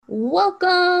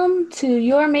Welcome to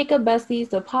Your Makeup Besties,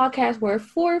 the podcast where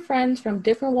four friends from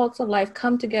different walks of life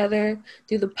come together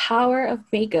through the power of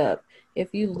makeup.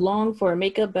 If you long for a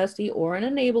makeup bestie or an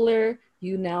enabler,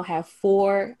 you now have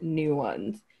four new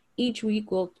ones. Each week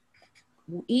we'll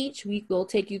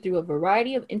take you through a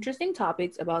variety of interesting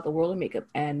topics about the world of makeup,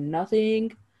 and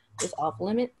nothing is off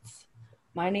limits.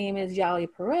 My name is Yali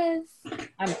Perez.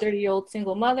 I'm a 30-year-old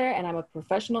single mother, and I'm a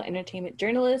professional entertainment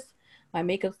journalist. My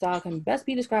makeup style can best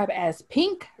be described as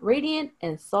pink, radiant,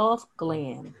 and soft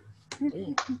glam.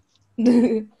 And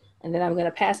then I'm going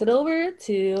to pass it over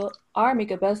to our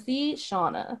makeup bestie,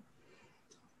 Shauna.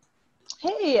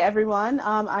 Hey everyone,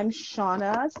 I'm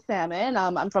Shauna Salmon.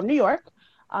 I'm from New York.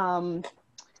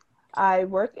 I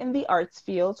work in the arts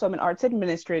field, so I'm an arts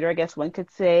administrator, I guess one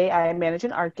could say. I manage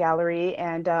an art gallery,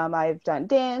 and I've done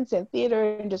dance and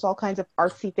theater and just all kinds of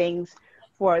artsy things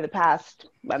for the past,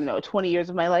 20 years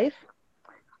of my life.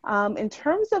 In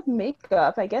terms of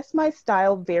makeup, I guess my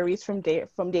style varies from day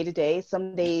to day.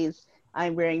 Some days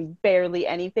I'm wearing barely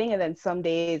anything, and then some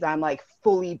days I'm like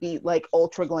fully beat, like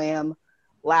ultra glam,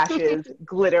 lashes,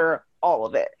 glitter, all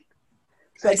of it.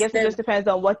 So I guess it just depends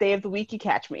on what day of the week you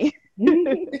catch me.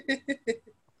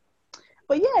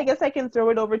 But yeah, I guess I can throw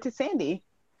it over to Sandy.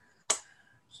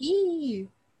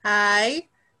 Hi,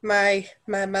 my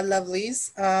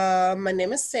lovelies. My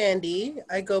name is Sandy.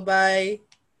 I go by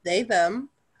they, them.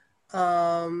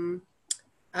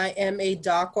 I am a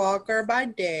dock walker by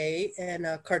day and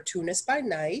a cartoonist by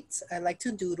night. I like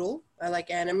to doodle. I like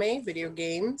anime, video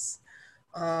games.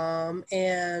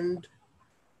 And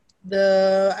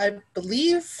I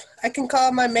believe I can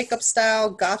call my makeup style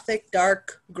gothic,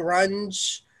 dark,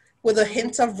 grunge with a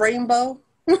hint of rainbow.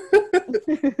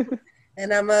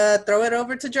 And I'm going to throw it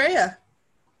over to Drea.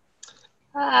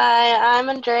 Hi, I'm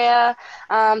Andrea.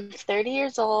 30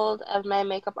 years old. I have my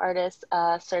makeup artist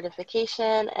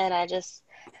certification, and I just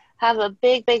have a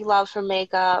big love for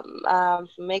makeup.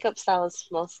 Makeup style is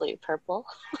mostly purple,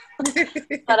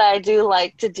 but I do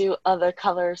like to do other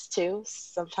colors too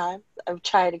sometimes. I'm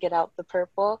trying to get out the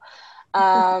purple.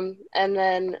 And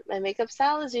then my makeup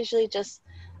style is usually just,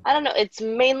 I don't know, it's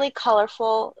mainly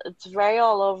colorful. It's very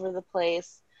all over the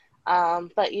place.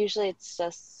 But usually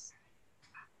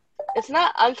it's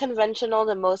not unconventional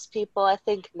to most people, I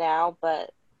think, now,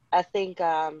 but I think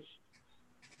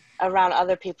around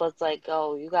other people it's like,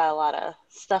 oh, you got a lot of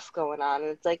stuff going on,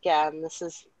 and it's like, yeah, and this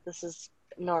is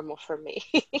normal for me.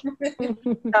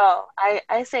 So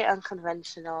I say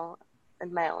unconventional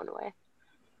in my own way.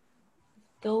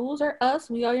 Those are us.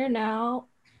 We are your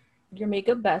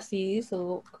makeup besties.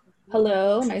 So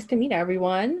hello, nice to meet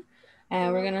everyone.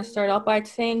 And we're going to start off by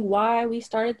saying why we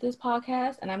started this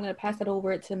podcast. And I'm going to pass it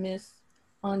over to Miss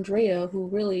Andrea, who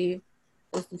really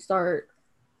is the start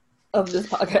of this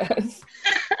podcast.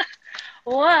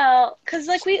 Well, because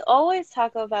like we always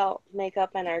talk about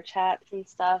makeup in our chats and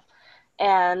stuff.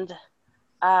 And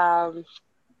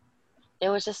it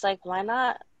was just like, why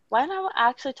not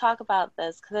actually talk about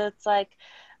this? Because it's like,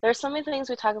 there's so many things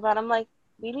we talk about. I'm like,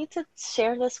 we need to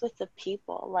share this with the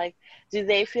people. Like, do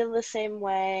they feel the same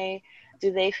way?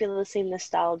 Do they feel the same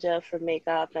nostalgia for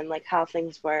makeup and like how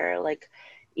things were like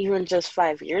even just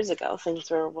 5 years ago? Things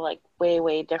were like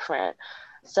way different.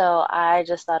 So I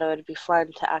just thought it would be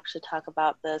fun to actually talk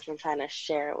about this and kind of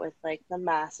share it with like the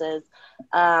masses.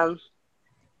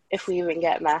 If we even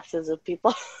get masses of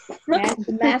people. But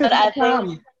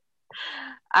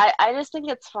I just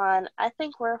think it's fun. I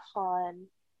think we're fun.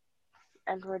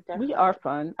 And we're different. We are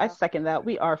fun. I second that.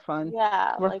 We are fun.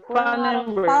 Yeah. We're like, fun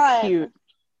and we're cute.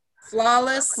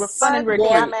 Flawless. We're fun and we're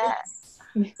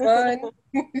cute. Fun.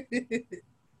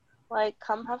 Like,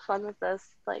 come have fun with us.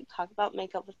 Like, talk about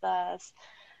makeup with us.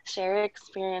 Share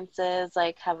experiences.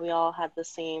 Like, have we all had the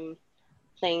same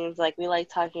things? Like, we like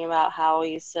talking about how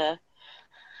we used to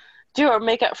do our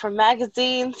makeup for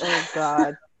magazines. Oh,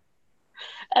 God.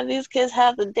 And these kids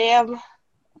have the damn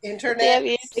internet.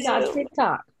 They got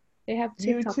TikTok. They have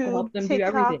TikTok YouTube, to help them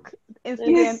TikTok, do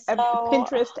everything. Instagram,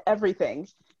 Pinterest, everything.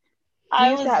 We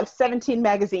used to have 17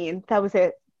 magazine. That was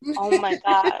it. Oh my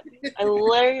God. I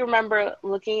literally remember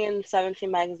looking in 17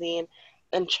 magazine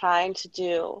and trying to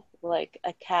do like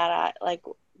a cat eye. Like,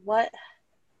 what?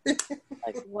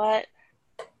 Like, what?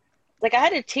 Like, I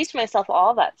had to teach myself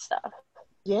all that stuff.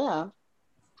 Yeah.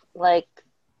 Like,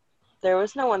 there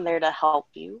was no one there to help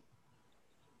you.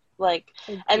 Like,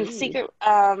 and secret,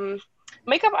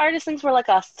 makeup artist things were like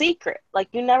a secret. Like,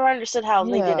 you never understood how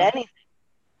they did anything.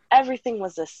 Everything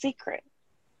was a secret.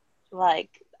 Like,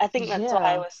 I think that's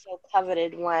why it was so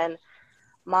coveted when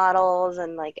models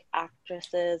and like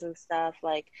actresses and stuff,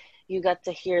 like, you got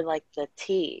to hear like the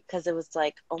tea, because it was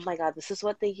like, oh my god, this is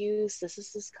what they use, this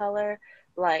is this color,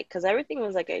 like, because everything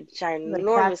was like a Like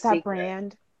ginormous that's that secret.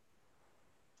 brand.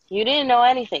 You didn't know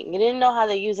anything. You didn't know how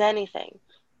they use anything.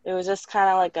 It was just kind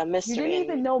of like a You mystery. didn't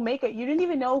even know makeup. You didn't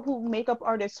even know who makeup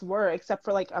artists were, except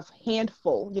for like a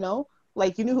handful. You know,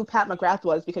 like you knew who Pat McGrath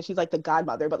was because she's like the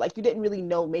godmother, but like you didn't really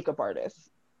know makeup artists.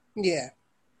 Yeah.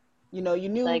 You know, you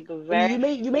knew Like you very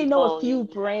may know a people. few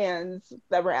brands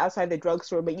that were outside the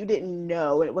drugstore, but you didn't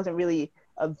know, and it wasn't really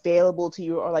available to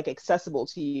you or like accessible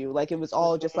to you. Like it was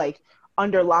all just like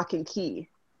under lock and key.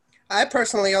 I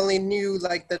personally only knew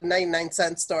like the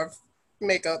 99-cent store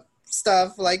makeup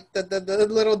stuff, like the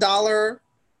little dollar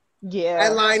Yeah.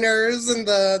 eyeliners and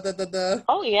the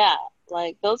Oh yeah,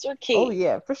 like those were key. Oh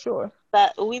yeah, for sure.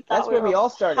 That we thought That's we where were we all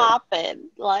started. popping.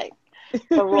 Like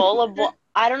the rollable.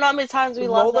 I don't know how many times we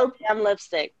lost that damn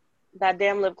lipstick, that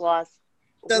damn lip gloss.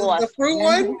 the fruit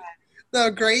one, the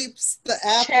grapes, the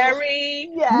apple,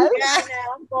 cherry, Yes.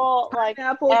 pineapple, like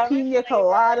Pineapple, every pina flavor.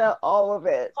 colada, all of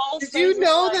it. Whole Did space you was,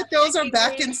 know like, that those are chicken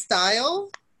back grease. in style?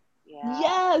 Yeah.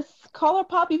 Yes,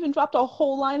 ColourPop even dropped a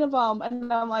whole line of them,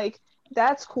 and I'm like,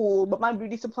 that's cool, but my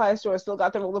beauty supply store still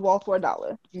got the rollerball for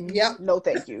 $1. Yep. No,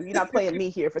 thank you. You're not playing me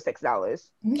here for $6.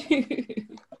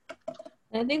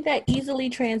 I think that easily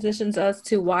transitions us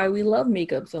to why we love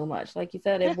makeup so much. Like you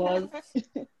said, it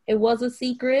was a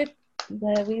secret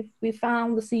that we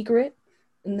found the secret,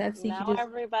 and that secret Now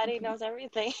everybody knows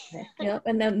everything. Yep,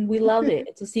 and then we love it.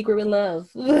 It's a secret we love.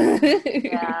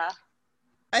 Yeah.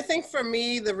 I think for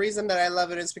me, the reason that I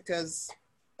love it is because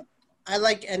I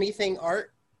like anything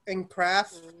art and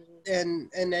craft and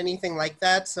anything like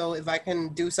that. So if I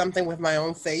can do something with my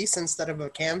own face instead of a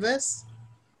canvas,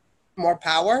 more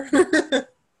power.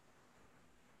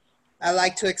 I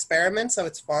like to experiment, so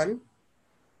it's fun.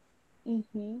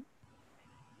 Mm-hmm.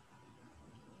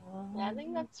 Yeah, I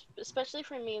think that's, especially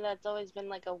for me, that's always been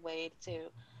like a way to,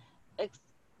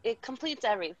 it completes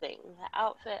everything. The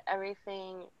outfit,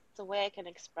 everything. It's a way I can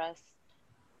express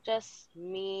just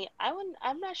me.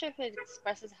 I'm not sure if it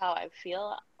expresses how I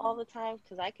feel all the time,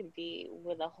 because I could be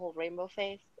with a whole rainbow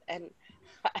face and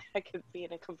I could be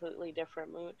in a completely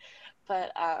different mood.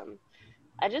 But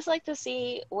I just like to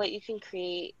see what you can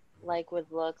create, like with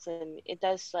looks, and it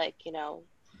does, like, you know,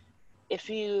 if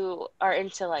you are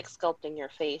into like sculpting your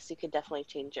face, you could definitely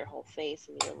change your whole face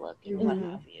and your look and what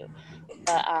have you.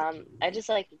 But I just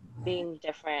like being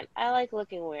different. I like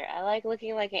looking weird. I like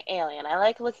looking like an alien. I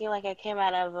like looking like I came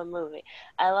out of a movie.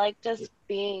 I like just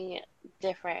being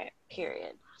different,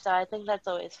 period. So I think that's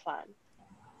always fun.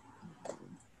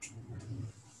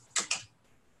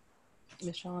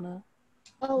 Miss Shauna.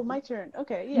 Oh, my turn.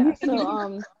 Okay, yeah.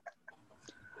 So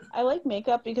I like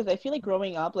makeup because I feel like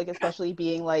growing up, like especially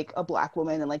being like a Black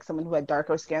woman and like someone who had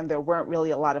darker skin, there weren't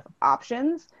really a lot of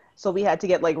options. So we had to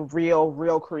get like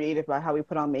real creative about how we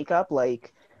put on makeup.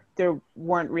 Like there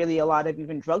weren't really a lot of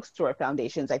even drugstore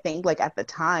foundations. I think like at the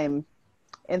time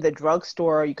in the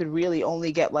drugstore, you could really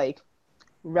only get like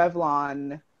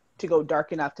Revlon to go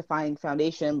dark enough to find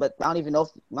foundation, but I don't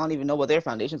even know what their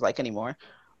foundation's like anymore.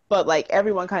 But like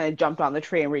everyone kind of jumped on the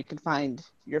train where you could find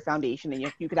your foundation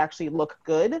and you could actually look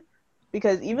good,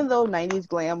 because even though 90s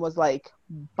glam was like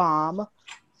bomb,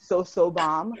 so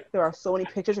bomb, there are so many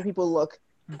pictures of people look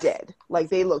dead, like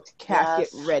they looked casket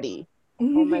ready. Oh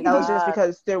my That God. was just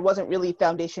because there wasn't really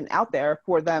foundation out there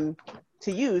for them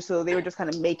to use, so they were just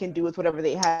kind of making do with whatever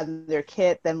they had in their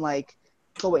kit, then like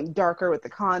going darker with the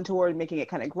contour, making it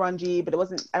kind of grungy, but it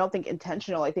wasn't, I don't think,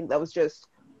 intentional. I think that was just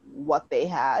what they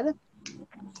had.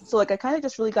 So like I kind of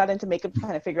just really got into makeup to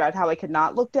kind of figure out how I could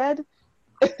not look dead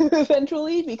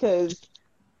eventually, because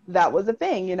that was a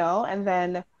thing, you know. And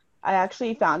then I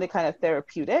actually found it kind of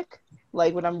therapeutic.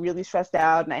 Like when I'm really stressed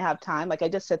out and I have time, like I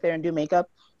just sit there and do makeup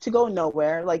to go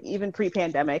nowhere. Like even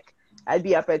pre-pandemic, I'd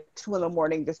be up at 2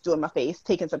 a.m. just doing my face,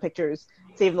 taking some pictures,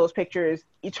 saving those pictures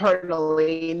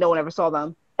eternally. No one ever saw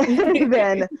them. And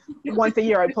then once a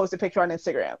year I'd post a picture on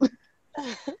Instagram.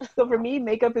 So for me,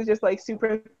 makeup is just like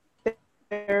super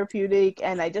therapeutic,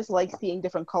 and I just like seeing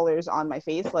different colors on my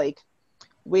face. Like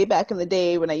way back in the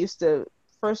day when I used to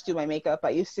first do my makeup,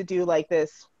 I used to do like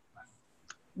this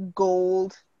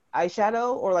gold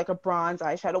eyeshadow or like a bronze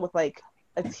eyeshadow with like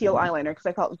a teal eyeliner, because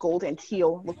I thought gold and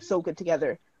teal looked so good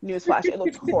together. Newsflash, it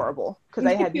looked horrible because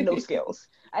I had no skills.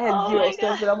 I had zero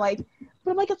skills, but I'm like,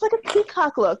 it's like a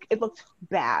peacock look. It looked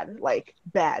bad, like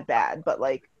bad. But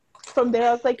like from there,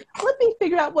 I was like, let me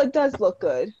figure out what does look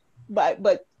good. But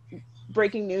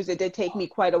breaking news, it did take me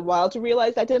quite a while to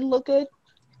realize that didn't look good.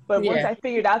 But once I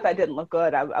figured out that didn't look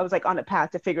good, I was like on a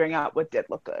path to figuring out what did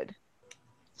look good.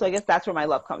 So I guess that's where my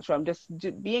love comes from. Just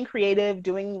being creative,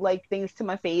 doing like things to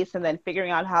my face, and then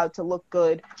figuring out how to look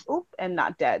good, and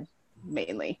not dead,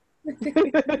 mainly.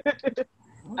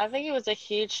 I think it was a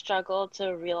huge struggle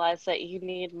to realize that you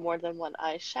need more than one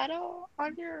eyeshadow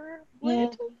on your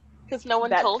lid because no one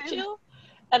That told too. you.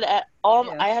 And Yes.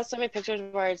 I have so many pictures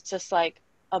where it's just like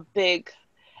a big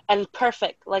and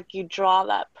perfect, like you draw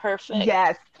that perfect.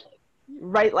 Yes.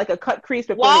 Right, like a cut crease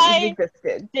before it even Why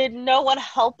existed. did no one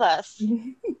help us?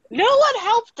 No one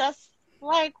helped us.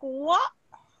 Like, what?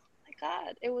 Oh my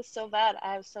God, it was so bad.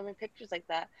 I have so many pictures like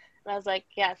that. And I was like,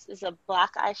 yes, it's a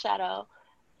black eyeshadow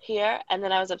here. And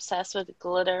then I was obsessed with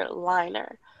glitter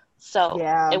liner. So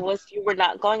Yeah. it was, you were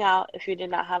not going out if you did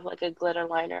not have like a glitter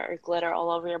liner or glitter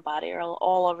all over your body or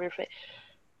all over your face.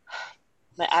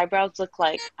 My eyebrows look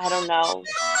like, I don't know.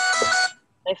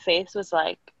 My face was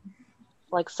like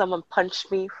someone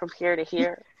punched me from here to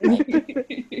here.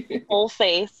 Like, whole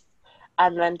face.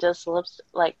 And then just lips,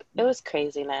 like, it was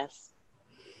craziness.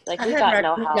 Like, I we had got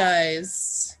no help.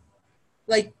 eyes,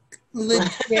 like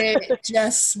legit,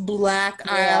 just black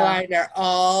Yeah. eyeliner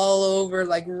all over,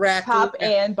 like Top raccoon.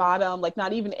 and bottom, like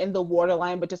not even in the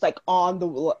waterline, but just like on the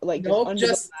like just Nope, under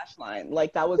just the lash line.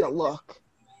 Like that was a look.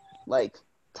 Like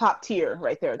top tier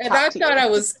right there. and Top I tier. thought I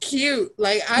was cute.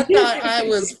 Like I thought I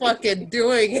was fucking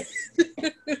doing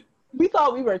it. We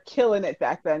thought we were killing it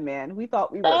back then, man. We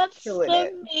thought we were That's killing the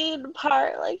it. main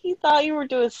part. Like, you thought you were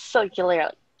doing circular.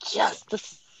 Like, yes,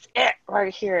 this is it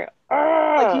right here.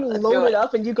 Like you And load it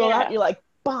up and you go out yeah. and you're like,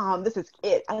 bomb, this is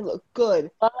it. I look good.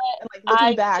 But And like looking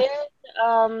I back.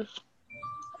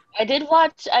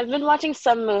 I've been watching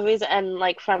some movies, and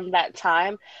like from that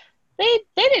time, they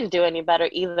didn't do any better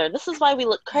either. This is why we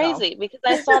look crazy, because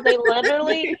I saw they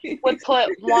literally would put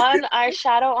one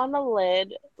eyeshadow on the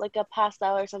lid, like a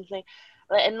pastel or something,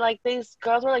 and like these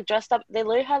girls were like dressed up. They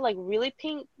literally had like really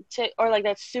pink or like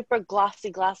that super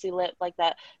glossy lip, like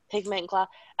that pigment gloss,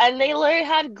 and they literally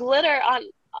had glitter on.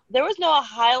 There was no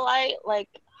highlight, like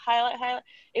highlight.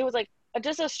 It was like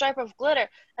just a stripe of glitter,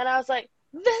 and I was like,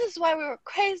 this is why we were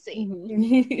crazy.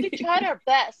 We tried our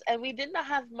best, and we did not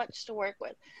have much to work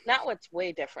with. Now it's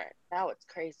way different. Now it's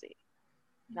crazy.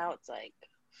 Now it's like,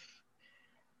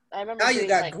 I remember Now you doing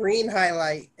got like, green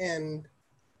highlight and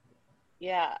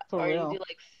yeah, For or real. you do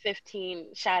like 15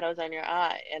 shadows on your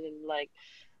eye, and then like,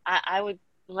 I would,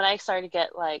 when I started to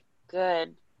get like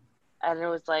good, and it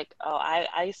was like, oh,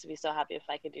 I used to be so happy if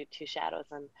I could do 2 shadows,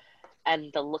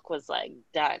 and the look was like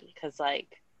done, because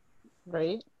like,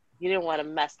 Right? you didn't want to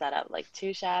mess that up, like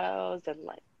 2 shadows and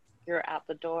like you're out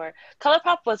the door.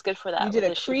 ColourPop was good for that. You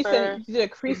did a crease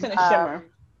and a shimmer.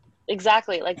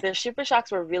 Exactly, like the Super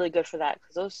Shocks were really good for that,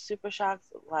 because those Super Shocks,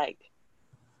 like,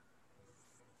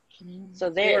 so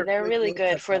they're really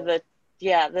good for the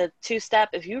 2-step.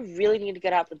 If you really need to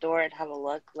get out the door and have a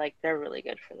look, like, they're really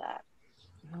good for that.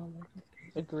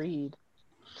 Agreed.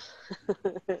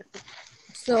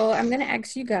 So I'm gonna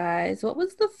ask you guys, what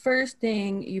was the first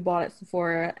thing you bought at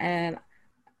Sephora? And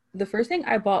the first thing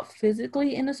I bought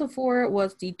physically in a Sephora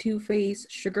was the Too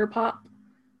Faced Sugar Pop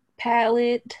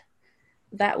palette.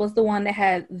 That was the one that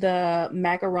had the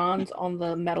macarons on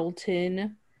the metal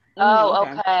tin. Oh,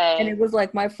 Okay. And it okay. was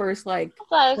like my first like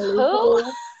Like, who?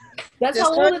 colorful. That's This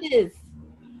how one? old it is.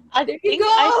 I There you think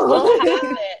I still go. have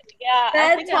it. Yeah, I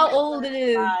That's think how I old it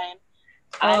is. mine.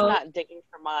 I'm Um, not digging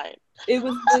for mine. It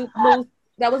was the most.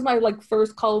 That was my like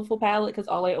first colorful palette because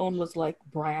all I owned was like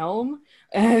brown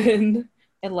and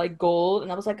like gold,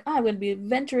 and I was like, I'm gonna be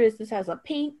adventurous. This has a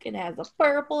pink, and it has a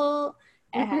purple,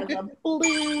 and it has a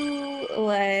blue.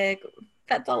 Like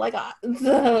that's all I got.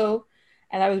 So,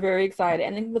 and I was very excited.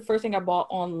 And then the first thing I bought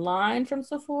online from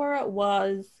Sephora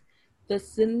was the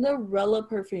Cinderella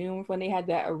perfume when they had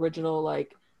that original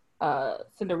like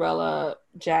Cinderella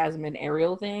Jasmine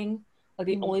Ariel thing. Like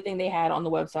the only thing they had on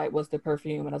the website was the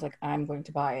perfume, and I was like, I'm going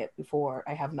to buy it before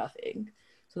I have nothing.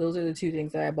 So those are the 2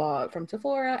 things that I bought from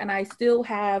Sephora, and I still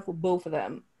have both of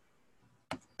them.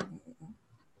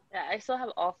 Yeah, I still have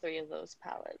all 3 of those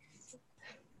palettes.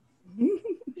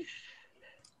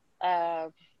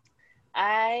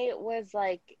 I was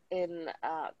like in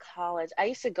college. I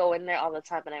used to go in there all the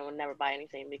time, and I would never buy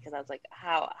anything because I was like,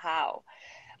 how?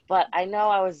 But I know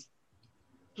I was.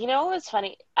 You know what was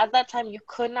funny? At that time, you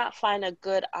could not find a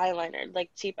good eyeliner,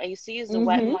 like cheap. I used to use the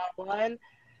Wet n Wild one,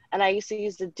 and I used to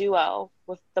use the Duo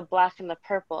with the black and the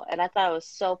purple, and I thought it was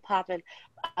so popping.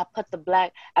 I put the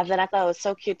black, and then I thought it was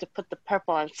so cute to put the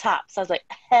purple on top. So I was like,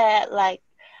 hey, like,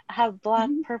 I have black,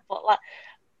 purple. Like,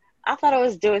 I thought I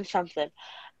was doing something.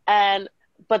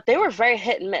 But they were very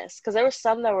hit and miss, because there were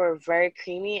some that were very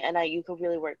creamy and you could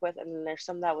really work with, and then there's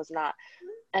some that was not.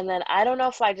 And then I don't know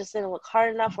if I just didn't look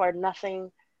hard enough or nothing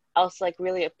else like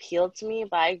really appealed to me,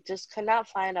 but I just could not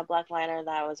find a black liner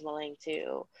that I was willing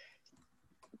to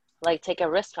like take a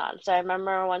risk on. So I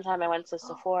remember one time I went to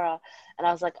Sephora and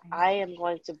I was like, I am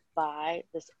going to buy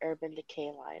this Urban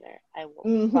Decay liner. I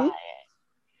will buy it.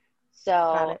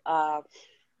 So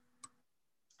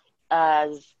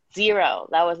Zero,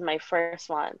 that was my first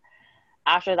one.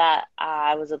 After that,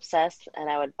 I was obsessed and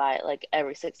I would buy it like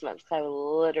every 6 months. I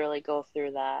would literally go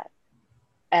through that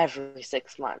every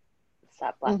 6 months,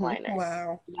 that black liner.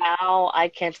 Wow. Now I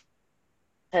can't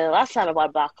tell the last time I bought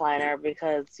a black liner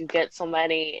because you get so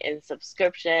many in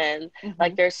subscription.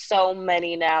 Like there's so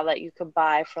many now that you could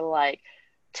buy for like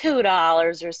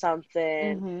 $2 or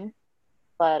something.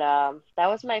 But that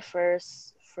was my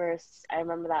first. I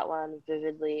remember that one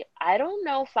vividly. I don't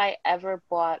know if I ever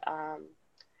bought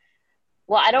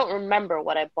well, I don't remember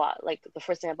what I bought, like the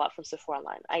first thing I bought from Sephora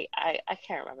online. I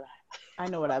can't remember that. I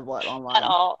know what I bought online. At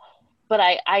all. But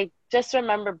I just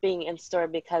remember being in store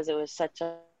because it was such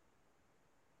a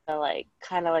like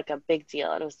kind of like a big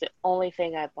deal. And it was the only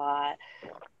thing I bought.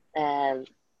 And,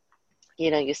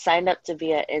 you know, you signed up to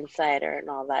be an insider and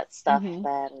all that stuff then.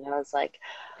 And I was like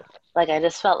I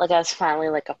just felt like I was finally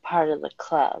like a part of the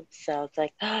club. So it's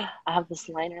like, I have this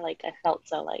liner. Like I felt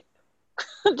so like,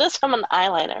 just from an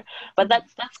eyeliner. But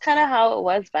that's kind of how it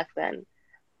was back then,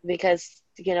 because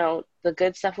you know the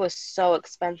good stuff was so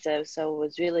expensive, so it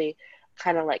was really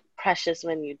kind of like precious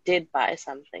when you did buy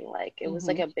something. Like it was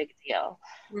like a big deal.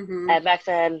 And back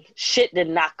then shit did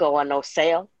not go on no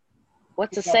sale.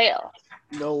 What's a sale?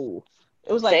 No,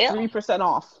 it was like 3%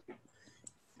 off.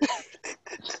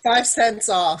 5 cents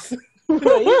off.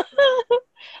 Right?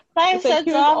 5 cents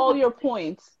here's off all your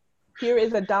points. Here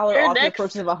is $1 off your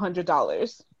purchase of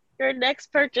 $100. Your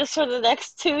next purchase for the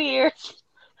next 2 years.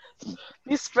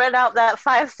 You spread out that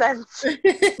 5 cents.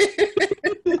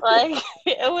 Like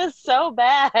it was so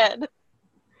bad.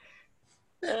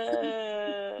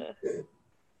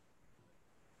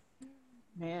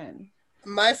 Man.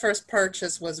 My first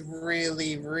purchase was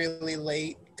really, really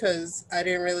late because I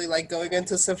didn't really like going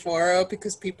into Sephora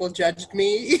because people judged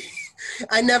me.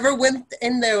 I never went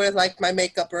in there with like my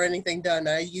makeup or anything done.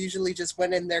 I usually just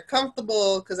went in there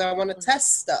comfortable because I want to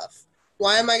test stuff.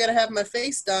 Why am I going to have my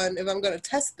face done if I'm going to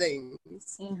test things?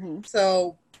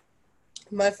 So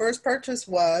my first purchase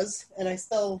was, and I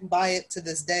still buy it to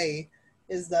this day,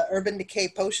 is the Urban Decay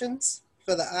potions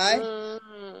for the eye.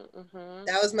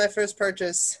 That was my first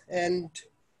purchase, and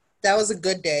that was a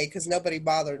good day because nobody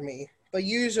bothered me. But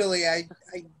usually I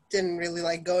didn't really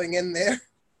like going in there.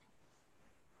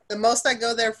 The most I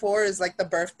go there for is like the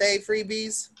birthday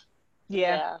freebies.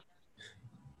 Yeah.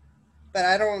 But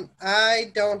I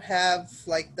don't have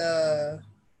like the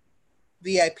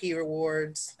VIP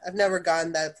rewards. I've never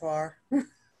gotten that far.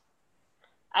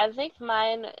 I think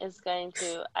mine is going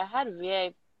to, I had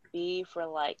VIP for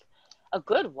like a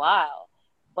good while,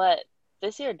 but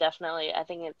this year definitely, I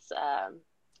think it's,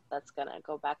 that's going to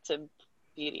go back to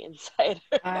Beauty Insider.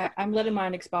 I'm letting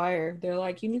mine expire. They're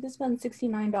like, you need to spend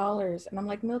 $69. And I'm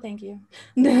like, no, thank you.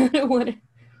 No,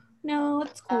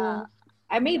 it's cool.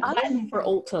 I made platinum for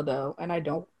Ulta though, and I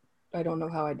don't know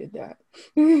how I did that.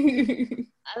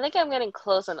 I think I'm getting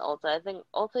close on Ulta. I think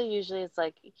Ulta usually it's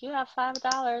like, you have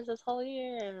 $5 this whole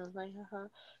year. And I'm like,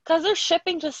 because their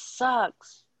shipping just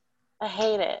sucks. I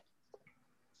hate it.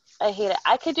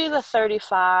 I could do the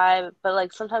 35, but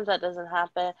like sometimes that doesn't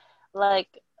happen. Like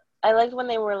I liked when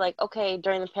they were like, okay,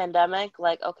 during the pandemic,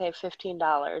 like, okay,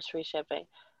 $15 free shipping.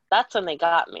 That's when they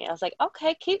got me. I was like,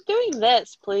 okay, keep doing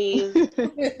this, please.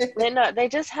 They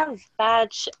just have bad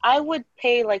I would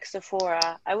pay like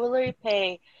Sephora. I would literally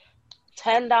pay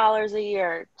 $10 a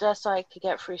year just so I could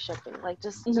get free shipping. Like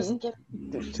just give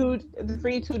the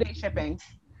free 2-day shipping.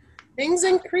 Things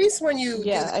increase when you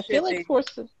I feel like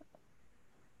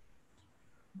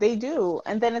they do,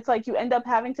 and then it's like you end up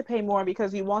having to pay more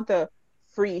because you want the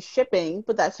free shipping,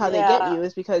 but that's how they get you,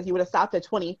 is because you would have stopped at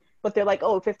 20, but they're like,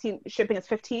 oh, 15 shipping is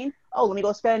 15. Oh, let me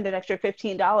go spend an extra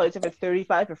 $15 if it's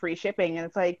 35 for free shipping. And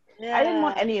it's like, I didn't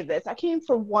want any of this. I came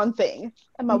for one thing,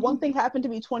 and my one thing happened to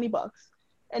be $20,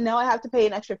 and now I have to pay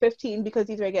an extra 15 because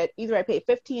either I pay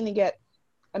 15 and get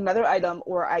another item,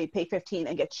 or I pay 15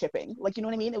 and get shipping. Like, you know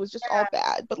what I mean? It was just all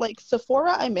bad. But like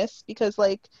Sephora, I miss because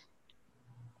like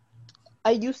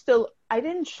I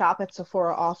didn't shop at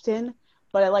Sephora often,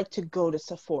 but I like to go to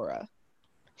Sephora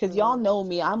because y'all know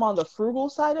me. I'm on the frugal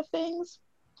side of things.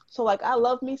 So like I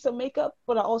love me some makeup,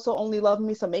 but I also only love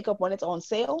me some makeup when it's on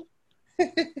sale.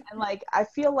 And like I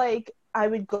feel like I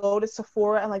would go to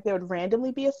Sephora and like there would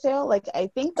randomly be a sale. Like I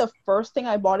think the first thing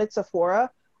I bought at Sephora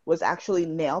was actually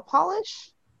nail polish,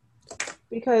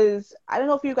 because I don't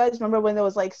know if you guys remember when there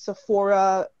was like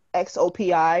Sephora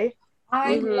XOPI.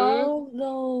 I Mhm. love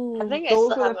I those. think I Those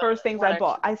still were have the first things one I or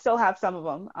bought. two. I still have some of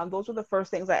them. Those were the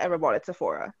first things I ever bought at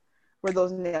Sephora, were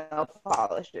those nail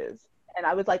polishes, and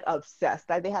I was like obsessed.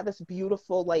 Like, they had this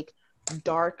beautiful like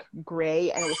dark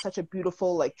gray, and it was such a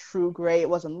beautiful like true gray. It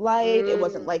wasn't light. It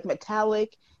wasn't Mm. like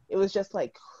metallic. It was just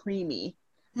like creamy.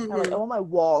 I'm like, I Mhm. want my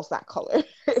walls that color.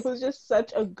 It was just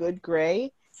such a good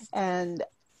gray, and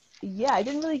yeah, I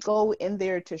didn't really go in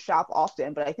there to shop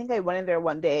often, but I think I went in there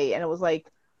one day and it was like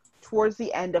towards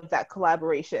the end of that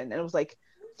collaboration and it was like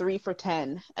 3 for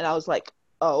 $10. And I was like,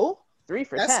 oh, 3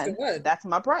 for That's 10. good. That's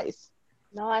my price.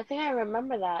 No, I think I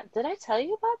remember that. Did I tell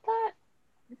you about that?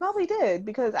 You probably did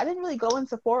because I didn't really go in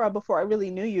Sephora before I really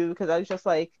knew you because I was just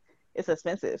like, it's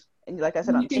expensive. And like I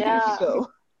said, I'm cheap. Yeah.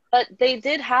 So But they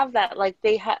did have that. Like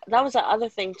they had that was the other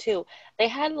thing too. They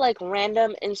had like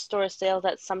random in-store sales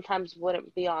that sometimes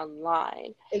wouldn't be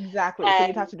online. exactly. So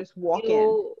you'd have And to just walk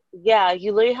in.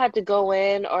 you literally had to go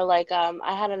in or like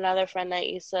I had another friend that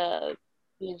used to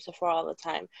be in Sephora all the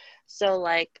time. So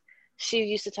like she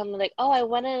used to tell me like, "Oh, I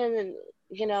went in and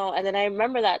and then I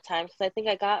remember that time because I think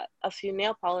I got a few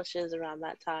nail polishes around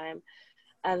that time.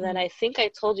 And then Mm-hmm. I think I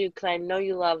told you because I know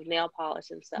you love nail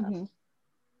polish and stuff. Mm-hmm.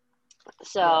 Yeah,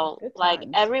 So, good like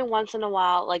times. every once in a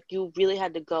while, like you really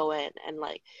had to go in and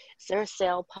like, is there a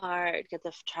sale part? Get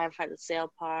to try and find the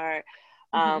sale part.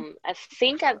 Mm-hmm. I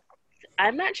think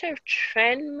I'm not sure if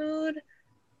Trend Mood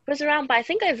was around, but I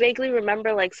think I vaguely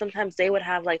remember like sometimes they would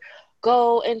have like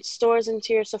go in stores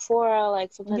into your Sephora,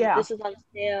 like sometimes Yeah, this is on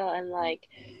sale and like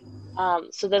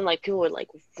so then like people would like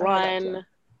I remember that too. run.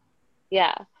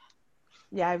 Yeah.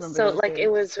 Yeah, I remember So those like it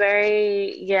days. was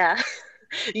very yeah.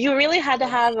 You really had to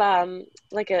have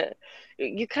like a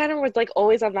you kind of were like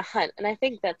always on the hunt, and I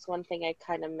think that's one thing I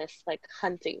kind of miss, like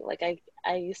hunting. Like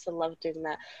I used to love doing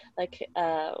that, like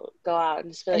go out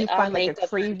and just be And like you find like a makeup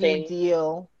crazy hunting.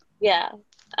 deal. Yeah,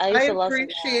 I I used to love some of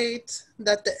that. appreciate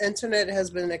that the internet has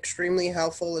been extremely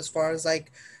helpful as far as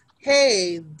like,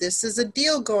 hey, this is a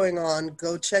deal going on,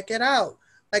 go check it out.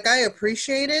 Like, I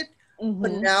appreciate it,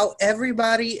 but Mm-hmm. now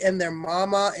everybody and their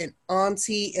mama and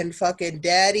auntie and fucking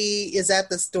daddy is at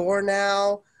the store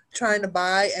now trying to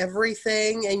buy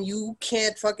everything, and you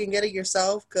can't fucking get it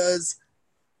yourself because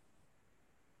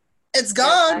it's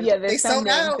gone. Yeah, Exactly. They sold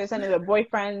they're out. sending their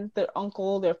boyfriend, their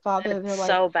uncle, their father. They're It's like,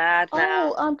 so bad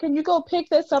 "Oh, now. can you go pick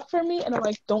this up for me?" And I'm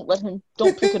like, don't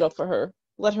pick it up for her.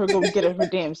 Let her go get it her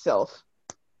damn self.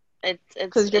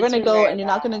 Because you're It's gonna been go very and you're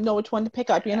not gonna bad. know which one to pick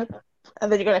up.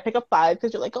 And then you're gonna pick up five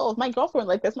because you're like, oh, if my girlfriend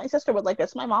would like this, my sister would like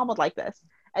this, my mom would like this.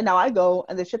 And now I go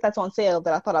and the shit that's on sale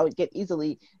that I thought I would get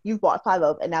easily, you've bought five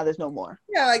of, and now there's no more.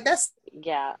 Yeah, like that's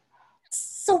Yeah,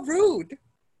 so rude.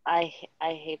 I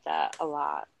hate that a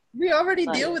lot. We already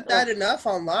Like, deal Yeah. with ugh, that enough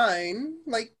online.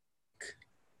 Like,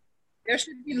 there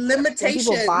should be Then people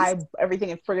limitations. buy everything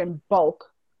in friggin'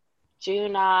 bulk. do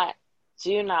not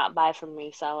do not buy from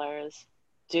resellers.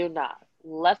 Do not.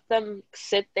 Let them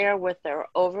sit there with their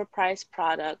overpriced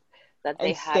product that they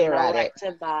And had stare no at right it.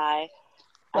 to buy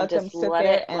and Let them just sit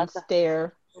there and let the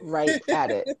stare right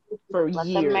at it for let them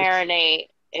years marinate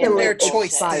in And till their their it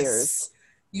bullshit. expires. choices.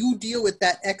 You deal with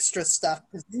that extra stuff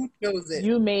because you chose it.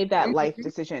 You made that life Mhm.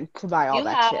 decision to buy all You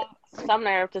that have shit. some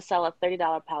nerve to sell a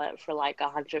 $30 palette for like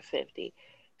 150.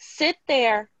 Sit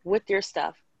there with your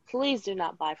stuff. Please do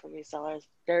not buy from resellers.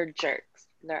 They're jerks.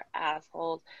 They're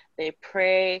assholes. They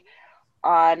prey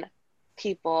on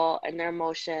people and their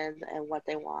emotions and what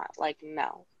they want. Like,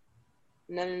 no.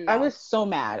 No, no, I no. was so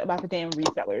mad about the damn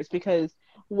resellers because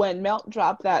when Melt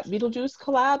dropped that Beetlejuice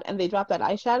collab and they dropped that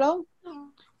eyeshadow,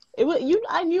 it was you.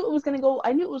 I knew it was gonna go.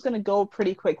 I knew it was gonna go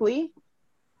pretty quickly,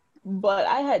 but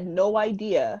I had no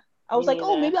idea. I Me was like,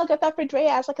 oh, neither. maybe I'll get that for Drea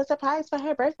as like a surprise for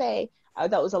her birthday.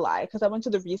 That was a lie because I went to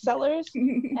the resellers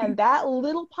and that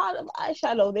little pot of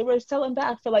eyeshadow they were selling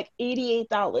back for like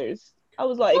 $88. I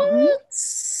was like, hmm? What?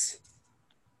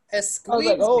 I was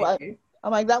like, Excuse oh, me.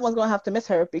 I'm like that one's gonna have to miss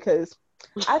her because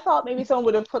I thought maybe someone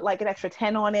would have put like an extra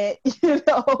 10 on it, you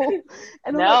know.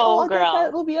 And I'm like, oh, No, I guess girl.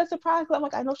 that will be a surprise. I'm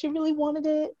like, I know she really wanted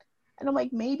it, and I'm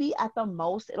like, maybe at the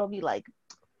most it'll be like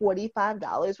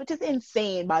 $45, which is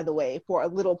insane, by the way, for a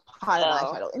little pot of So,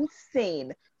 eyeshadow.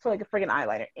 Insane for like a friggin'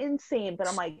 eyeliner. Insane. But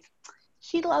I'm like,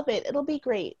 she'd love it. It'll be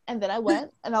great. And then I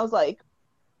went and I was like,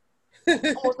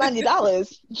 almost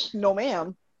 $90. No,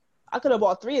 ma'am. I could have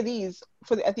bought three of these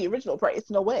at the original price.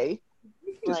 No way.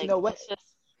 Just like, no way. it's just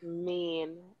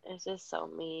mean. It's just so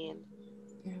mean.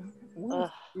 Yeah. Well,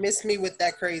 Ugh, Miss me with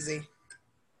that crazy.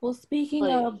 well, speaking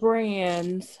please. of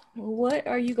brands, what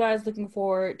are you guys looking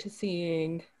forward to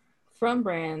seeing from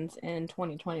brands in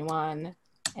 2021?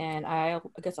 And I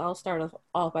guess I'll start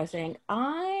off by saying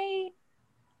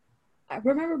I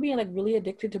remember being like really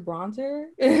addicted to bronzer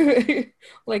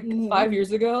like 5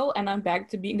 years ago, and I'm back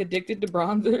to being addicted to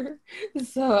bronzer.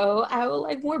 So I would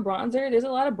like more bronzer. There's a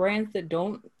lot of brands that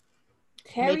don't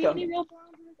carry any real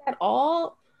bronzers at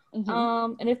all.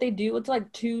 And if they do, it's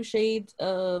like 2 shades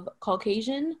of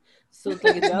Caucasian. So it's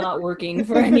like it's not working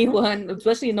for anyone,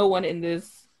 especially no one in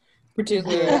this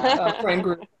particular friend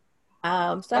group. So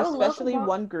I would especially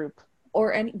one group.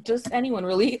 Or just anyone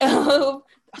really.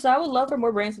 So I would love for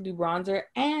more brands to do bronzer,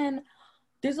 and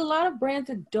there's a lot of brands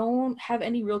that don't have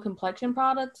any real complexion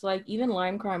products. Like even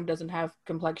Lime Crime doesn't have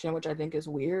complexion, which I think is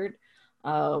weird.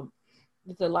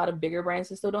 There's a lot of bigger brands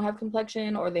that still don't have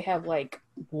complexion, or they have like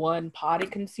one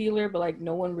potted concealer, but like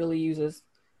no one really uses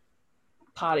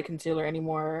potted concealer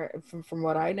anymore from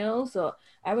what I know. So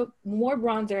I have more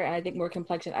bronzer, and I think more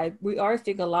complexion. We are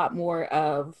seeing a lot more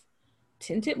of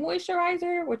tinted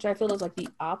moisturizer, which I feel is like the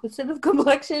opposite of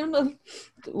complexion.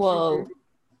 Well,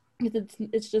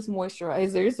 it's just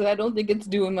moisturizer, so I don't think it's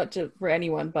doing much for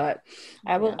anyone. But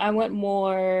I want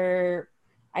more,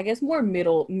 I guess, more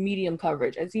medium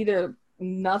coverage. It's either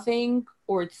nothing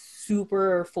or it's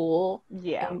super full.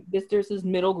 And there's this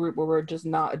middle group where we're just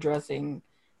not addressing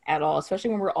at all, especially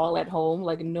when we're all at home.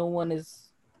 Like no one is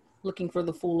looking for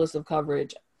the fullest of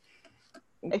coverage,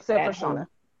 except for Shauna.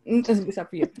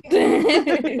 Except for you.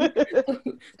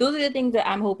 Those are the things that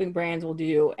I'm hoping brands will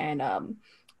do, and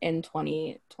in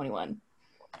 2021.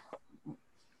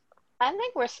 I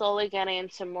think we're slowly getting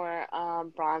into more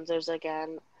bronzers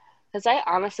again, because I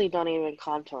honestly don't even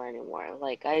contour anymore.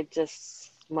 Like I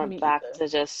just went back to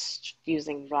just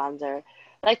using bronzer.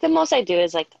 Like the most I do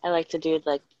is like I like to do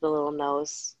like the little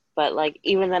nose, but like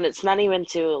even then it's not even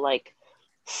to like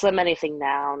slim anything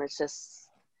down. It's just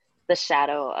the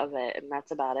shadow of it, and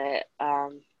that's about it.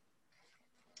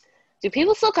 Do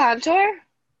people still contour?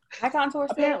 I contour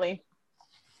still. Apparently.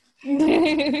 I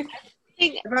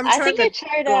think I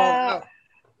tried I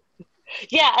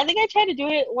think I tried to do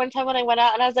it one time when I went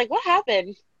out, and I was like, what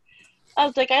happened? I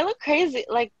was like, I look crazy.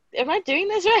 Like, am I doing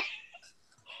this right?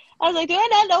 I was like, do I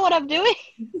not know what I'm doing?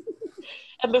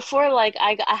 And before, like,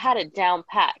 I had it down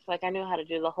packed. Like, I knew how to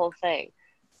do the whole thing.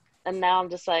 And now I'm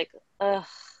just like, ugh.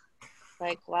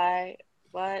 Like, why?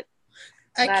 What?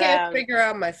 I can't figure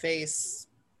out my face.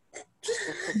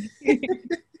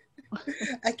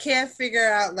 I can't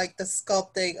figure out, like, the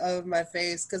sculpting of my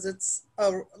face because it's,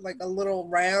 like, a little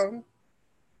round.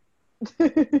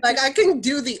 Like, I can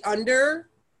do the under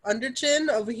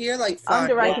chin over here, like, fine.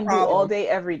 Under I can do all day,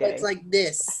 every day. It's like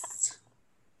this.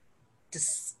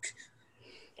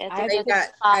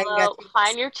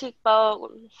 Find your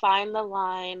cheekbone, find the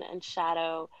line and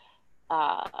shadow.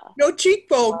 No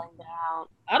cheekbone.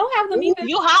 I don't have them either.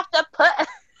 You have to put.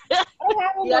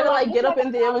 You gotta like get up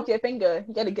in there with your finger.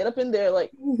 You gotta get up in there, like.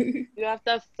 You have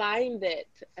to find it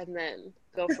and then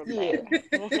go from there.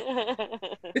 This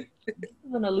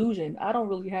is an illusion. I don't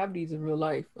really have these in real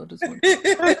life.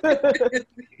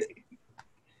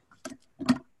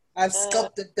 I've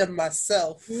sculpted them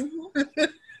myself.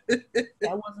 That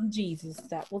wasn't Jesus.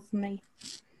 That was me.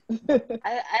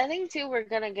 I think too we're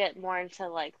gonna get more into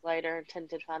like lighter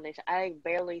tinted foundation. I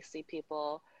barely see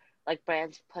people like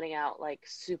brands putting out like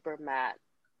super matte,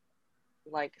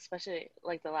 like especially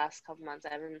like the last couple months.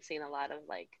 I haven't seen a lot of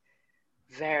like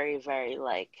very very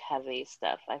like heavy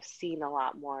stuff. I've seen a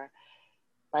lot more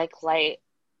like light,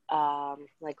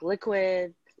 like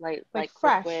liquid, like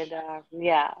fresh. liquid.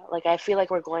 Like I feel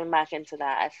like we're going back into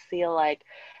that. I feel like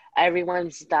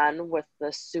everyone's done with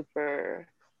the super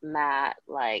matte,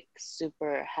 like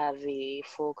super heavy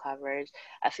full coverage.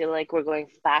 I feel like we're going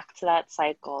back to that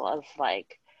cycle of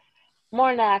like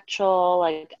more natural,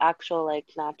 like actual like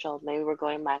natural. Maybe we're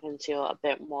going back into a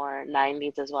bit more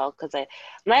 90s as well, because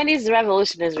 90s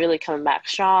revolution is really coming back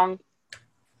strong,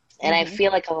 and I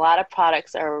feel like a lot of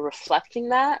products are reflecting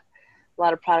that. A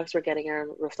lot of products we're getting are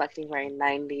reflecting very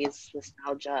 90s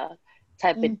nostalgia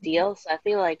type of deal. So I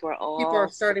feel like we're all people are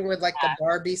starting with like the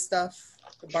Barbie stuff.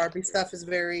 The Barbie stuff is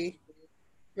very,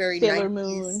 very Sailor 90s.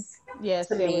 Moon. Yeah,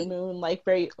 Sailor Moon, like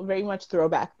very, very much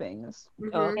throwback things.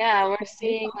 Yeah, we're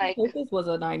seeing like this was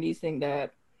a 90s thing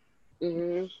that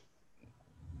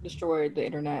destroyed the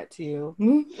internet too.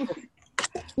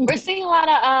 We're seeing a lot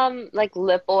of like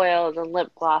lip oils and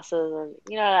lip glosses, and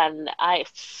you know, and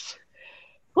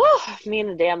me and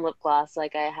a damn lip gloss.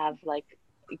 Like I have like,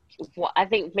 I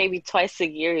think maybe twice a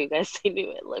year you guys see me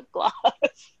with lip gloss.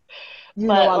 You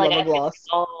know, I like love a gloss.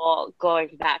 all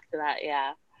going back to that,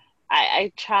 yeah.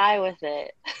 I try with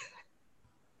it.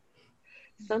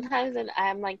 Sometimes, and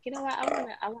I'm like, you know what,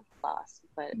 I want gloss,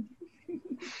 but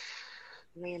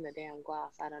me and the damn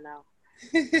gloss, I don't know.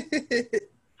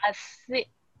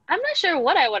 I'm not sure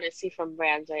what I want to see from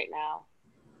brands right now.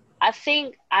 I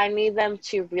think I need them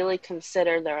to really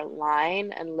consider their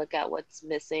line and look at what's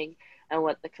missing and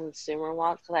what the consumer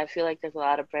wants. Because I feel like there's a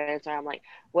lot of brands where I'm like,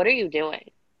 what are you doing?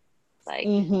 Like,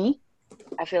 Mm-hmm.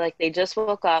 I feel like they just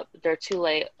woke up, they're too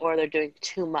late, or they're doing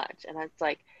too much. And it's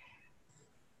like,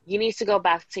 you need to go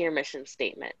back to your mission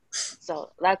statement.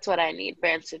 So that's what I need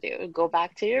brands to do. Go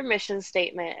back to your mission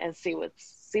statement and see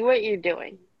what you're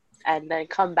doing. And then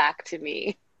come back to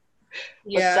me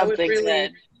with Yeah, I would something really.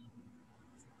 good.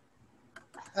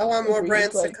 I want more Agreed,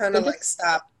 brands to like, kind they of like just-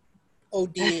 stop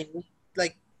ODing,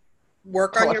 like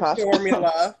work on your ColourPop.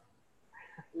 formula,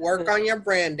 work on your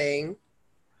branding,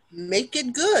 make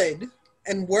it good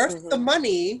and worth the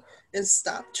money, and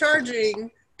stop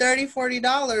charging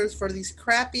 $30-$40 for these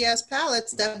crappy ass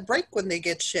palettes that break when they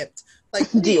get shipped. Like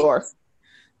Dior.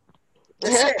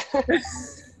 That's it.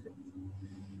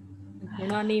 We're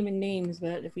not naming names,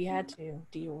 but if we had to,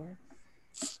 Dior.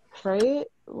 Right?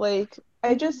 Like,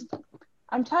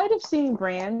 I'm tired of seeing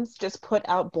brands just put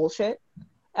out bullshit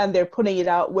and they're putting it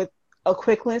out with a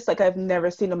quickness like I've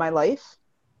never seen in my life.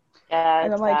 Yeah,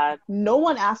 And it's I'm like, bad. no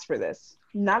one asked for this.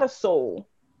 Not a soul.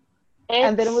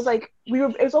 And then it was like,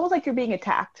 it was almost like you're being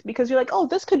attacked because you're like, oh,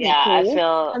 this could be I cool.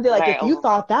 feel And they're like, very if you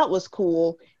thought that was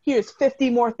cool, here's 50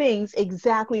 more things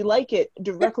exactly like it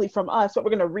directly from us, but we're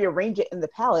going to rearrange it in the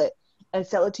palette and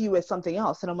sell it to you as something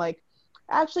else. And I'm like,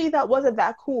 actually, that wasn't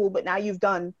that cool, but now you've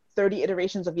done 30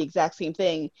 iterations of the exact same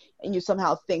thing and you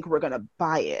somehow think we're going to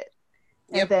buy it.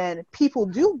 Yep. And then people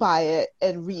do buy it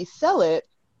and resell it.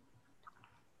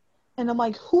 And I'm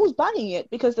like, who's buying it?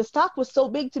 Because the stock was so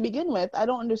big to begin with. I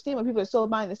don't understand why people are still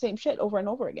buying the same shit over and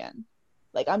over again.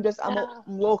 Like, I'm a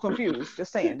little confused.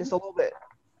 Just saying, just a little bit.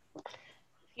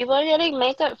 People are getting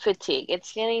makeup fatigue.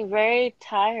 It's getting very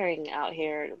tiring out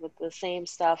here with the same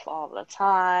stuff all the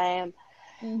time.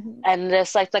 Mm-hmm. And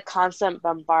there's like the constant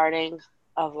bombarding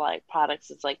of like products.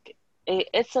 It's like,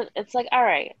 it's like, all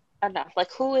right, enough.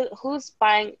 Like who's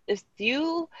buying? If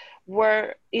you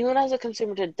were, even as a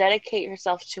consumer, to dedicate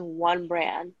yourself to one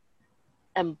brand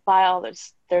and buy all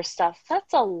their stuff,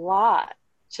 that's a lot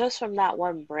just from that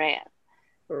one brand.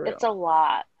 For real. It's a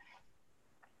lot.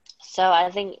 So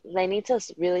I think they need to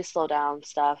really slow down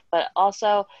stuff, but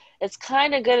also it's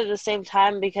kind of good at the same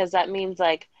time because that means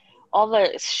like all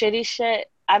the shitty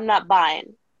shit I'm not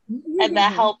buying, and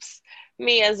that helps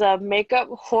me as a makeup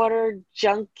hoarder,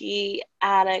 junkie,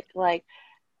 addict. Like,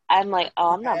 I'm like,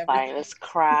 oh, I'm not buying this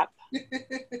crap.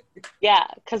 Yeah,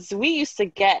 because we used to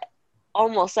get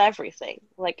almost everything,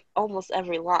 like almost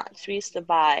every launch. We used to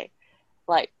buy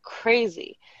like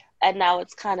crazy. And now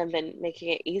it's kind of been making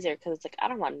it easier because it's like, I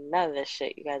don't want none of this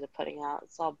shit you guys are putting out.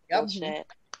 It's all bullshit.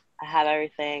 I have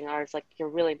everything. Or it's like, you're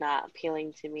really not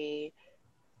appealing to me.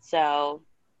 So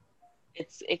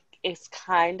it's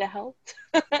kind of helped.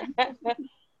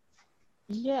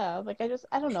 Yeah, like I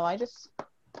don't know.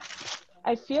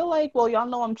 I feel like, well, y'all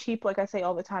know I'm cheap, like I say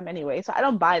all the time anyway. So I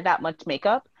don't buy that much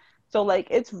makeup. So like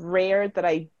it's rare that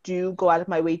I do go out of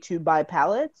my way to buy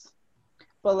palettes.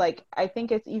 But like I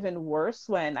think it's even worse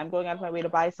when I'm going out of my way to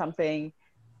buy something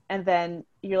and then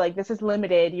you're like, this is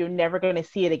limited, you're never going to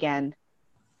see it again.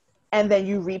 And then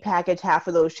you repackage half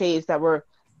of those shades that were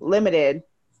limited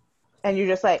and you're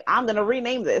just like, I'm going to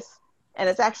rename this. And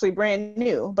it's actually brand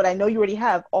new, but I know you already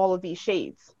have all of these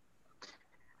shades.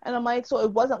 And I'm like, so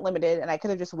it wasn't limited and I could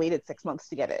have just waited 6 months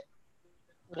to get it.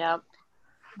 Yep.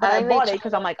 But I bought it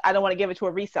because I'm like, I don't want to give it to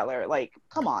a reseller. Like,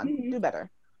 come on, do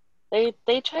better. They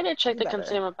try to trick the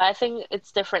consumer, but I think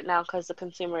it's different now because the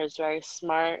consumer is very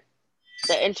smart.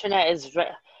 The internet is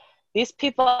these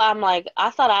people. I'm like, I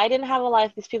thought I didn't have a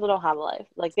life. These people don't have a life.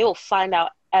 Like they will find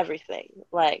out everything.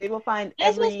 Like they will find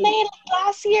this was made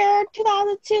last year,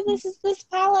 2002. This is this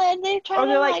palette, and they're trying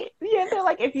to like yeah, they're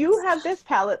like, if you have this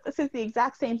palette, this is the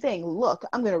exact same thing. Look,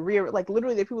 I'm gonna like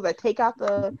literally the people that take out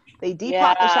they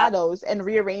depot the shadows and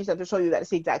rearrange them to show you that it's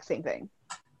the exact same thing.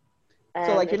 And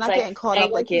so like you're not getting caught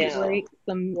up like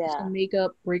some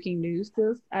makeup breaking news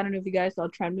stuff. I don't know if you guys saw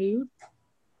Trend Move,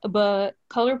 but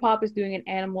ColourPop is doing an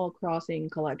Animal Crossing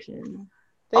collection.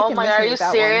 Oh my god, are you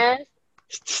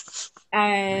serious?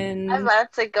 And I'm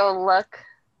about to go look.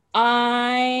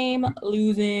 I'm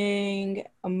losing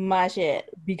my shit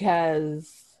because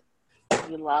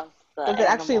you love the Does it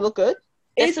actually look good?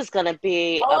 This is gonna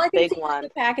be a big one. The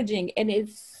packaging and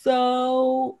it's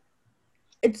so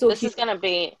This cute. Is gonna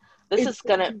be. This is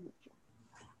gonna.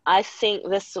 I think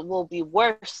this will be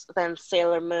worse than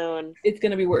Sailor Moon. It's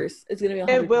gonna be worse. It's gonna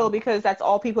be. It will because that's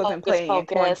all people have been playing in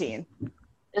quarantine.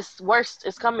 It's worse.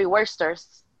 It's gonna be worse.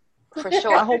 For I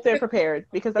sure. hope they're prepared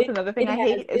because that's another thing I has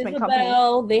hate is when companies.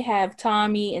 Isabel, they have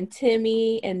Tommy and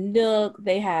Timmy and Nook.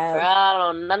 They have Girl, I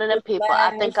don't know none of them people. I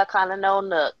think Flash. I kind of know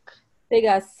Nook. They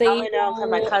got I only know him because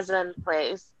my Sable. cousin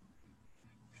plays.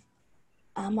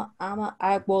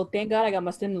 Well, thank God I got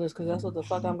my stimulus because that's what the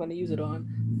fuck I'm gonna use it on.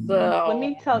 Let So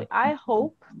me tell you, I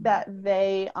hope that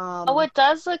they Oh, it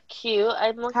does look cute.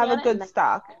 I'm looking have a at it good now.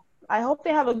 stock. I hope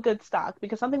they have a good stock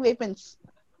because something they've been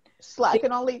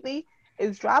slacking on lately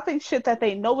is dropping shit that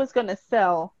they know is gonna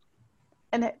sell,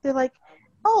 and they're like,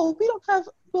 "Oh, we don't have.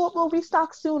 We'll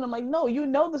restock soon." I'm like, "No, you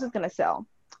know this is gonna sell.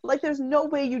 Like, there's no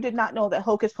way you did not know that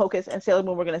Hocus Pocus and Sailor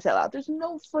Moon were gonna sell out. There's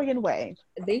no friggin' way.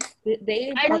 they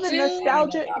I For the do.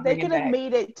 nostalgia, not they bringing could have back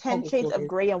made it 10 Hocus shades of Pocus.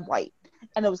 gray and white,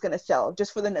 and it was gonna sell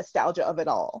just for the nostalgia of it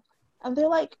all. And they're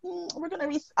like, "We're gonna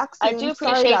restock soon." I do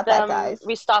Sorry appreciate about that, them guys.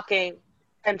 restocking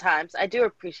 10 times. I do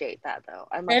appreciate that though.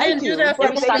 I'm They like, I didn't do do, that they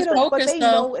for but they Hocus could restocked have. them. But Pocus, they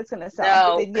though. know it's gonna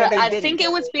sell. No, Yeah, they I didn't. think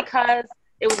it was because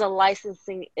it was a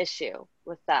licensing issue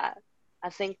with that. I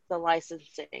think the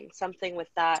licensing, something with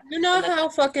that. You know And the, how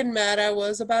fucking mad I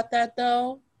was about that,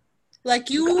 though? Like,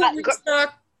 you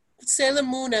restocked Sailor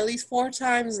Moon at least 4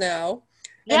 times now.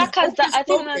 yeah, And because Hocus I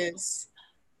think Pocus.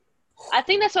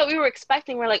 that's what we were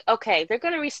expecting. We're like, okay, they're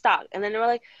gonna restock, and then they were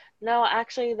like, no,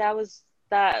 actually, that was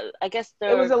that. I guess It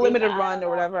was they're a doing limited that. I run don't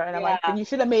or know. whatever, and I'm Yeah, like, then you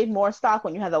should have made more stock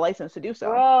when you had the license to do so.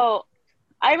 bro.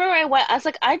 I remember I went. I was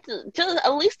like, I just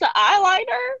at least the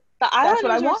eyeliner. The That's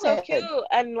what I eyeliners were so wanted. cute,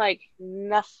 and like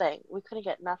nothing. We couldn't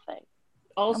get nothing.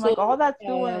 I'm Also, like, all that's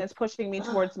doing is pushing me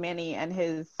towards Manny and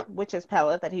his Witches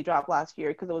palette that he dropped last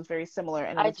year because it was very similar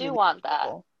and it I was do really want that.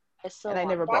 beautiful. I still And I want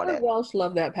never that. bought Robert it. Welsh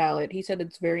loved that palette. He said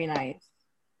it's very nice.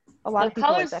 A lot The of people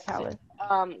like colors that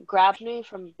palette. grabbed me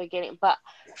from the beginning, but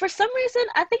for some reason,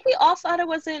 I think we all thought it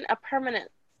wasn't a permanent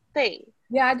thing.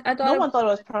 Yeah, I thought No one thought it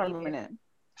was permanent.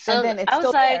 So And then it's I was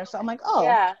still like, there. So I'm like, oh.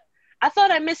 yeah. I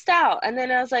thought I missed out, and then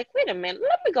I was like, wait a minute,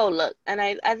 let me go look. And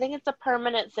I think it's a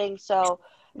permanent thing. So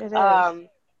It is.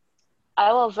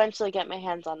 I will eventually get my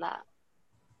hands on that.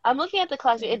 I'm looking at the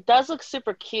collection. It does look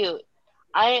super cute.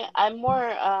 I'm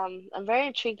very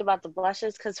intrigued about the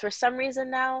blushes because for some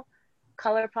reason now,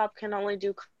 ColourPop can only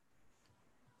do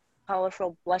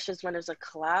colorful blushes when there's a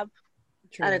collab.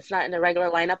 True. And it's not in the regular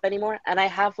lineup anymore. And I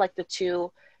have like the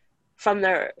two from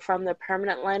their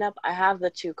permanent lineup. I have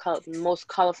the two most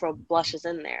colorful blushes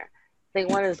in there. I think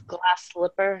one is Glass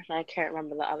Slipper, and I can't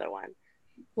remember the other one.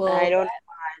 Well, and I don't.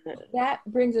 that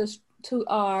brings us to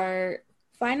our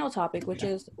final topic, which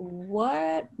is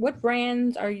what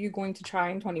brands are you going to try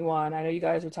in 21? I know you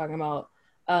guys were talking about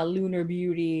Lunar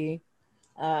Beauty,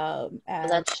 and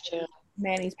That's true.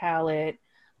 Manny's palette.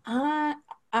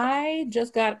 I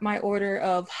just got my order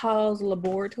of House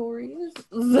Laboratories,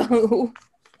 so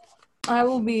I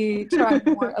will be trying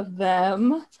more of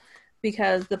them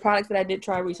because the products that I did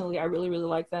try recently, I really, really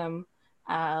like them.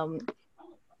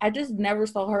 I just never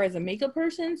saw her as a makeup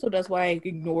person, so that's why I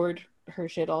ignored her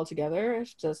shit altogether.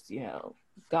 It's just,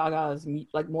 Gaga is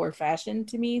like more fashion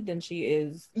to me than she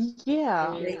is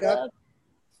makeup.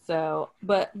 So,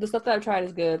 but the stuff that I've tried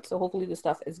is good, so hopefully the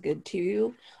stuff is good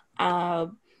too.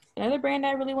 Another brand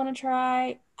I really want to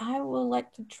try, I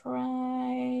want to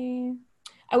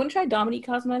try Dominique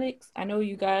Cosmetics. I know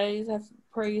you guys have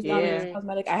praised Dominique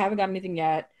Cosmetics. I haven't got anything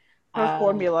yet. Her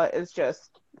formula is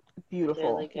just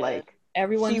beautiful. Really like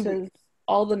everyone says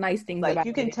all the nice things about it.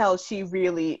 You can tell she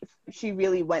really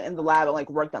went in the lab and like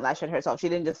worked on that shit herself. She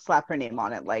didn't just slap her name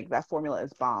on it. Like that formula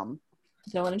is bomb.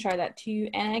 So I want to try that too.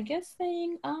 And I guess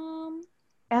and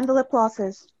the lip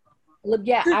glosses.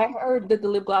 I heard that the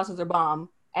lip glosses are bomb.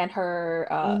 And her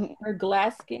her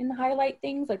glass skin highlight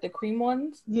things, like the cream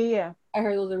ones. Yeah. I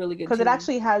heard those are really good because it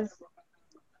actually has,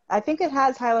 I think it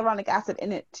has hyaluronic acid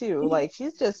in it too. Like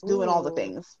she's just doing all the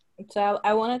things. So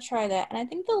I want to try that, and I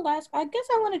think I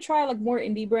want to try like more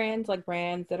indie brands, like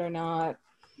brands that are not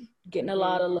getting a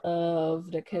lot of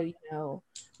love. That could,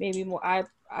 maybe more.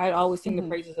 I always sing the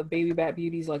praises of Baby Bat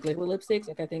Beauty's like liquid lipsticks.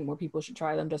 Like I think more people should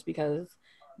try them just because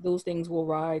those things will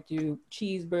ride through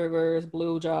cheeseburgers,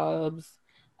 blowjobs,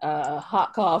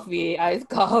 hot coffee, iced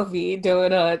coffee,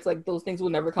 donuts. Like those things will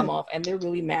never come off, and they're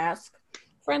really mask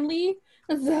friendly.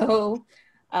 So,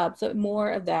 so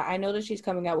more of that. I know that she's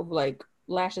coming out with like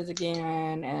lashes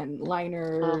again and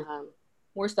liner.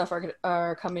 More stuff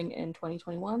are coming in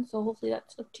 2021. So hopefully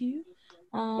that's up to you.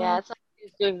 Yeah, it's like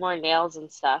she's doing more nails and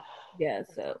stuff. Yeah.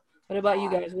 So, what about you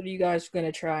guys? What are you guys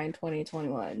gonna try in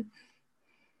 2021?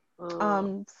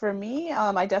 For me,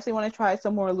 I definitely want to try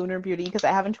some more Lunar Beauty because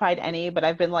I haven't tried any, but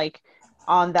I've been like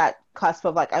on that cusp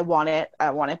of like I want it,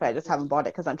 but I just haven't bought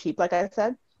it because I'm cheap, like I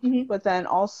said. Mhm. but then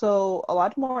also a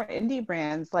lot more indie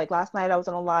brands. Like last night I was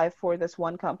on a live for this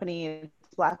one company,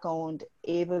 it's Black owned,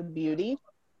 Ava Beauty,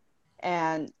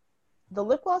 and the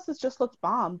lip glosses just looked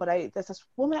bomb. But there's this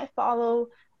woman I follow,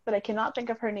 but I cannot think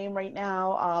of her name right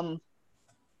now.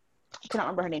 I cannot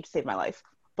remember her name to save my life.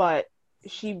 But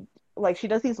she she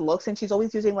does these looks, and she's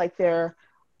always using like their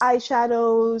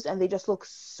eyeshadows, and they just look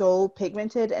so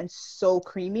pigmented and so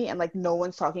creamy, and like no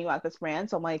one's talking about this brand.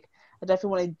 So I'm like, I definitely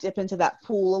want to dip into that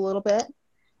pool a little bit.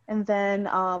 And then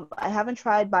I haven't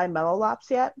tried by Mellow Lops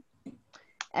yet,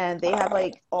 and they have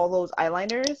like all those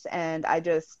eyeliners, and I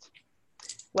just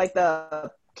like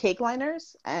the cake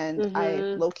liners, and I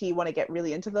low-key want to get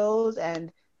really into those,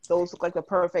 and those look like the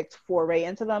perfect foray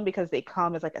into them because they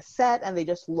come as like a set, and they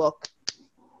just look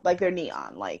like they're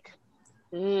neon, like.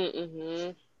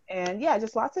 Mm-hmm. And yeah,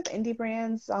 just lots of indie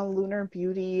brands. Lunar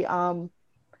Beauty.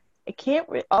 I can't.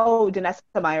 Oh, Danessa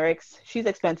Myricks. She's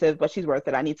expensive, but she's worth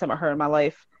it. I need some of her in my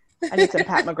life. I need some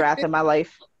Pat McGrath in my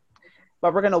life.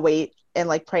 But we're gonna wait and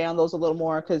like pray on those a little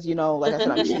more because like I said,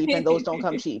 I'm cheap, and those don't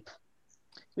come cheap.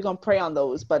 We're gonna pray on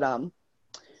those, but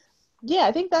yeah,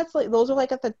 I think that's like those are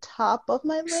like at the top of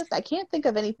my list. I can't think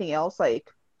of anything else like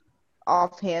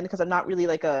offhand because I'm not really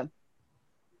like a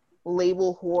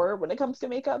label whore when it comes to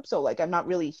makeup. So like I'm not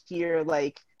really here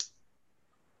like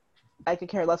I could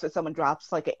care less if someone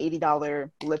drops like an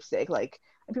 $80 lipstick. Like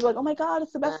and people are like, oh my god,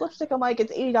 it's the best lipstick. I'm like,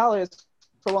 it's $80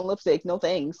 for one lipstick. No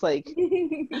thanks. Like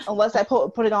unless I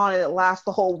put it on and it lasts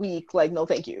the whole week. Like no,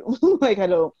 thank you. Like I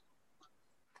don't.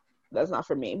 That's not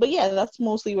for me. But yeah, that's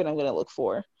mostly what I'm gonna look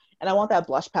for. And I want that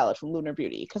blush palette from Lunar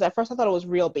Beauty because at first I thought it was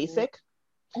real basic.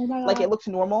 Oh my god. Like it looks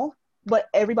normal, but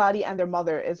everybody and their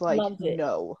mother is like, Loves it.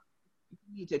 no,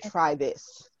 you need to try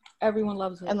this. Everyone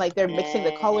loves it. And like they're mixing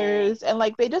the colors and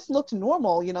like they just looked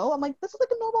normal, I'm like, this is like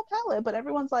a normal palette, but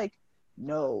everyone's like,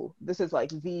 no, this is like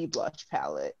the blush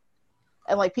palette.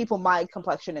 And like people my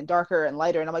complexion and darker and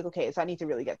lighter, and I'm like, okay, so I need to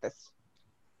really get this.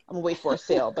 I'm gonna wait for a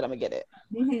sale, but I'm gonna get it.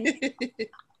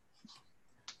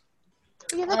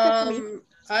 Yeah, that's it for me.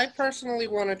 I personally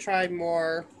want to try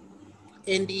more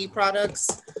indie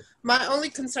products. My only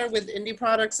concern with indie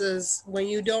products is when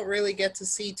you don't really get to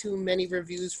see too many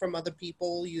reviews from other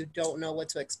people, you don't know what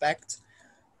to expect.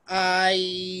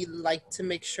 I like to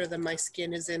make sure that my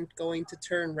skin isn't going to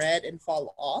turn red and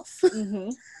fall off.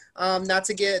 Not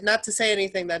to say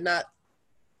anything that not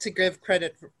to give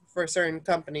credit for certain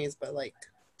companies, but like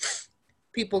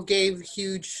people gave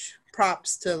huge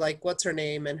props to like what's her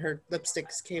name, and her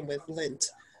lipsticks came with lint.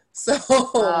 So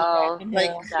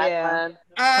like yeah.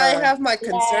 I have my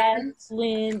concerns.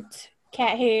 Lint,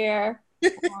 cat hair.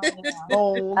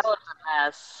 Oh, That was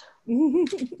a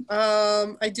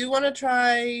mess. I do want to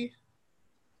try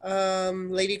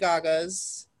Lady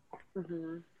Gaga's.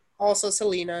 Also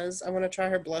Selena's. I want to try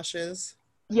her blushes.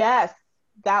 yes,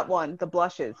 that one, the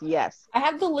blushes. Yes, I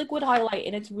have the liquid highlight,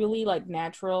 and it's really like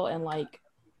natural and like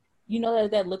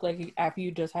that look like after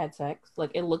you just had sex.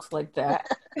 Like it looks like that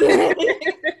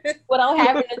without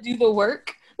having to do the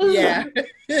work. Yeah.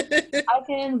 I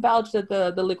can vouch that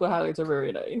the liquid highlights are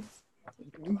very nice.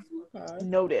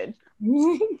 noted.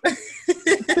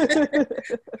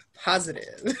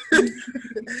 Positive.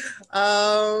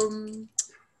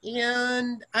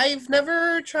 And I've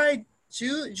never tried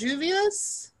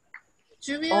Juvia's.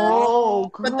 Oh,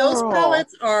 girl. But those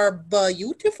palettes are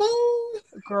beautiful.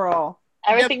 Girl.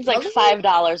 Everything's like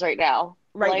 $5 right now.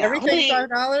 Right like, now. Everything's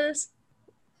 $5.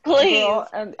 Please. Girl,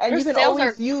 and Their you can sales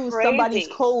always are use crazy. somebody's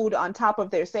code on top of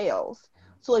their sales.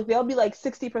 So like they'll be like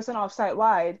 60% off site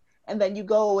wide, and then you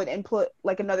go and input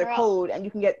like another code, and you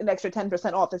can get an extra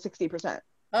 10% off to 60%.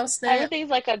 Oh snap!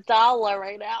 Everything's like $1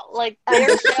 right now. Like And their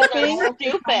the sales shipping- are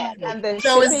stupid. And the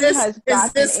So shipping has is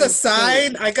gotten this a sign?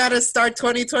 insane. I gotta start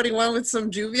 2021 with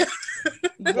some Juvia.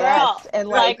 Yes, and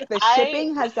like the I-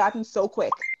 shipping has gotten so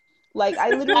quick. Like I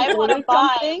literally I want to ordered buy,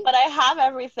 something. but I have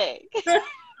everything.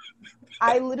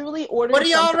 I literally ordered. What do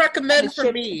y'all something recommend and for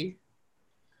shipped- me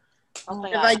Oh my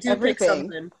if god. I do pick everything.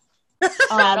 something?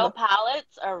 Shadow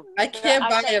palettes are. I can't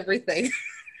buy actually- everything.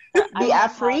 The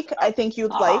Afrique, I think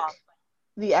you'd like. Uh-uh.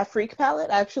 The Afrique palette,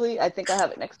 actually, I think I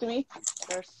have it next to me.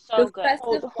 They're so good.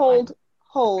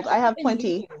 Hold. I have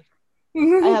plenty.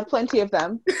 I have plenty of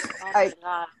them. Oh my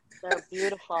god, they're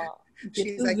beautiful.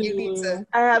 She's like, you need to.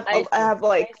 I have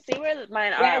like. I see where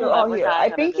mine Yeah, are. They're but all we're here. not I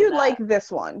gonna think do you'd that. like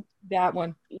this one. That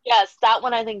one. Yes, that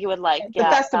one I think you would like. The Yeah,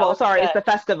 festival. that Sorry, one's it's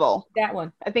the festival. That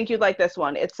one. I think you'd like this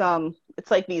one. It's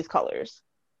like these colors.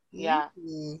 Yeah.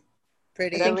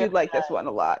 Pretty. I They're think you'd really like this one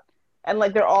a lot. And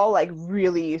like they're all like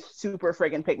really super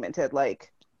friggin' pigmented.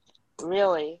 Like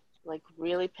really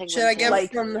pigmented. Should I get Like-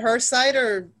 it from her site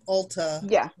or Ulta?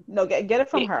 yeah, no, get it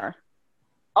from her.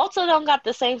 Ulta don't got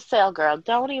the same sale, girl.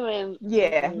 Don't even.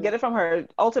 Yeah, get it from her.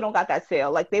 Ulta don't got that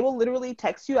sale. Like they will literally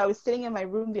text you. I was sitting in my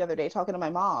room the other day talking to my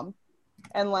mom,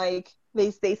 and like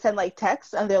they send like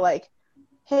texts, and they're like,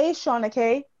 "Hey, Shauna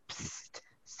K,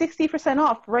 60%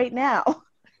 off right now."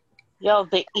 Yo,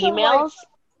 the I'm like, emails.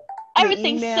 the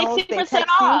Everything's emails, they 60% text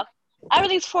you. off.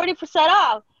 Everything's 40%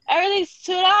 off. Everything's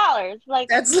 $2. Like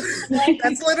That's like,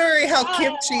 that's literally how ah.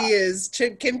 kimchi is.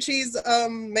 Kimchi's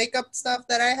makeup stuff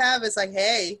that I have is like,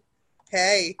 hey.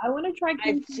 I want to try I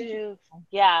kimchi. do.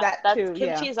 Yeah, That that's too,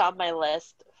 yeah. kimchi's on my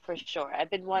list for sure. I've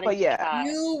been wanting But yeah. to try.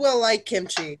 You will like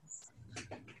kimchi.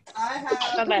 I It's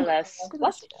have on my list.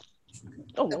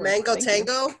 Oh, the Lord, mango thank you.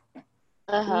 tango.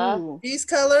 Uh-huh. Ooh, These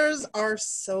colors are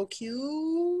so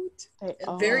cute they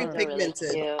and very are. They're really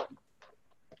pigmented. cute.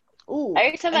 Ooh,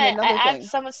 Every time and I another add thing.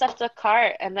 some stuff to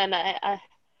cart, and then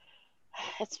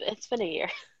it's been a year.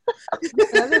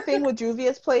 Another thing with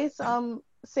Juvia's place,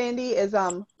 Sandy, is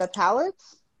the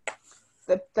palettes.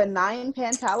 The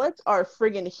 9-pan palettes are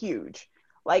friggin' huge.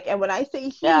 Like, and when I say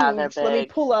huge, Yeah, they're let me big.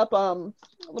 pull up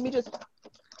let me just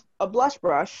a blush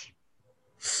brush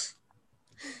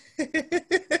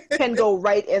can go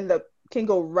right in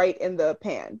the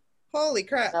pan. Holy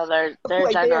crap. No, they're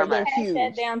Like they're ginormous. Pass that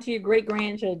huge. down to your great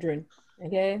grandchildren.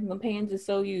 Okay, the pans are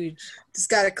so huge. Just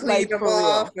gotta clean Like, them for real.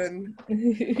 off and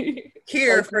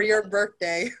here Like- for your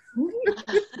birthday.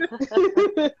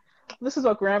 This is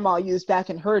what grandma used back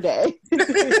in her day.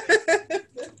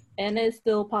 And it's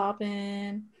still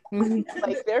popping.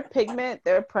 Like their pigment,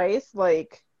 their price,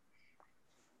 like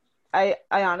I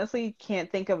honestly can't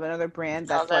think of another brand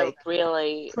No, that's they're like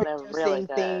really producing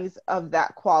good. things of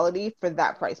that quality for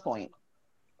that price point.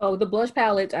 Oh, the blush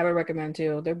palettes I would recommend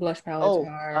too. Their blush palettes Oh.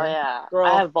 are. Oh yeah, Girl,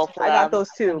 I have both of them. I got those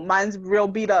too. Mine's real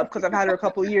beat up because I've had her a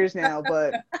couple years now,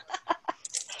 but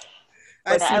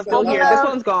I she's see have still both of here. This them.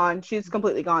 one's gone. She's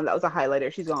completely gone. That was a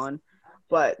highlighter. She's gone.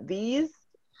 But these,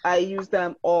 I use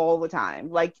them all the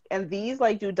time. Like, and these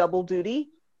like do double duty.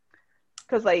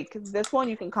 Cause like this one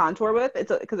you can contour with.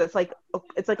 Because it's like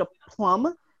a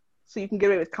plum, so you can get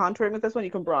away with contouring with this one.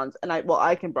 You can bronze, and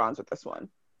I can bronze with this one.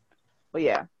 But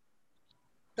yeah,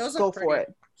 those go are for pretty.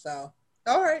 it. So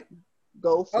all right.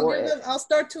 Go for it. I'll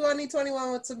start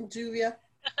 2021 with some Juvia.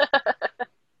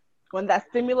 When that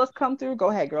stimulus come through,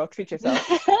 go ahead, girl. Treat yourself.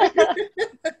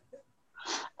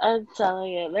 I'm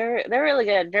telling you, they're really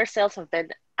good. Their sales have been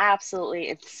absolutely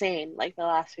insane, like the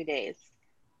last few days.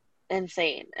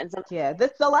 Insane. And Yeah,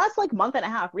 the last like month and a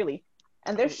half, really.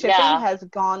 And their shipping has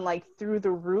gone like through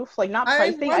the roof. Like not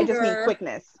pricing, I just mean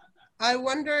quickness. I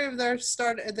wonder if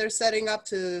they're setting up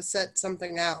to set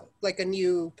something out, like a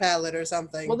new palette or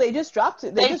something. Well, they just dropped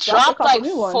it. They just dropped a couple like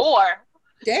new ones. 4.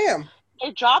 Damn.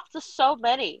 They dropped so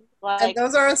many. Like, and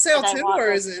those are on sale too,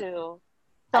 or is it?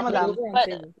 Some of them.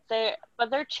 But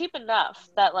they're cheap enough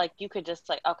that like you could just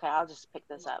like, okay, I'll just pick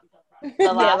this up.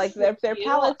 Yeah, like their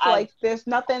palettes, like there's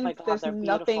nothing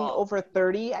beautiful. over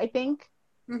 30, I think.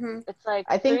 Mm-hmm. It's like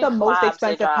I think the most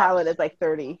expensive palette is like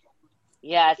 30.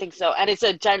 Yeah, I think so. And it's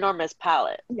a ginormous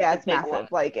palette. Yeah, it's massive. One.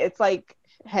 Like it's like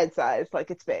head size.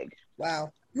 Like it's big.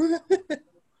 Wow.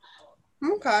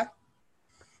 Okay.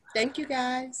 Thank you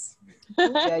guys.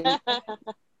 Yeah,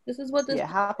 this is what this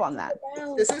hop on that.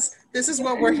 This is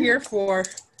what we're here for.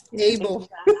 Able.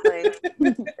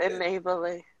 Exactly.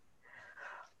 Enabling.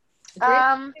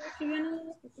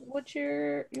 What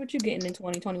you getting in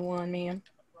 2021, ma'am?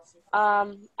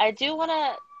 I do want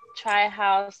to try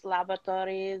House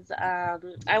Laboratories. I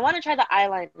want to try the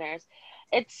eyeliners.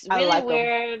 It's really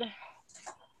weird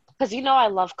because I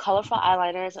love colorful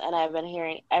eyeliners, and I've been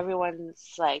hearing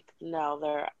everyone's like, no,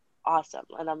 they're awesome,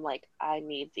 and I'm like, I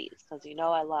need these because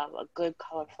I love a good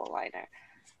colorful liner.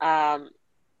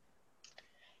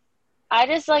 I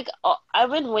just like I've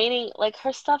been waiting, like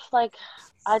her stuff, like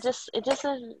it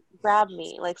doesn't grab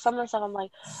me. Like some of the stuff I'm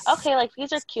like, okay, like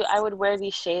these are cute, I would wear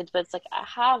these shades, but it's like I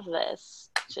have this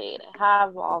shade, I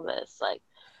have all this, like,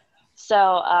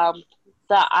 so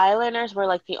the eyeliners were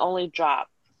like the only drop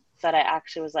that I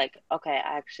actually was like, okay,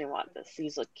 I actually want this,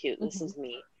 these look cute, this is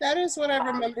me. That is what I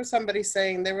remember somebody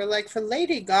saying. They were like, for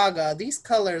Lady Gaga, these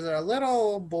colors are a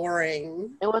little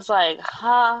boring. It was like,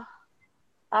 huh?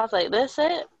 I was like, this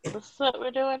it? This is what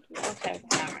we're doing? Okay.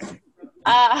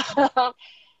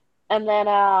 And then,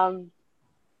 I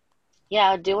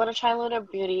do want to try Lunar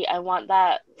Beauty. I want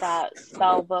that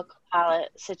spellbook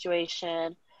palette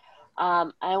situation.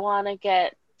 I want to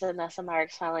get Vanessa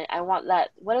Marks finally. I want that,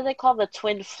 what do they call the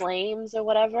twin flames or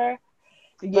whatever?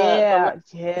 Yeah.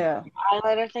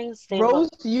 Eyeliner things. Rose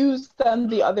used them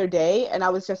the other day, and I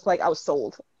was just like, I was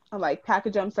sold. I'm like,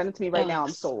 package them, send it to me right now.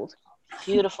 I'm sold.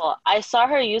 beautiful. I saw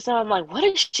her use them. I'm like, what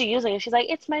is she using? And she's like,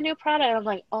 it's my new product. And I'm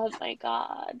like, oh my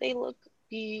God, they look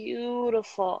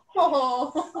beautiful.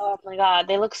 Oh my God,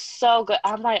 they look so good.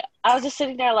 I'm like, I was just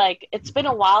sitting there like, it's been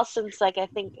a while since like, I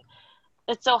think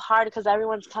it's so hard because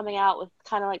everyone's coming out with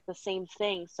kind of like the same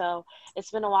thing. So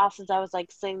it's been a while since I was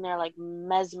like sitting there like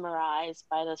mesmerized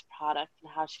by this product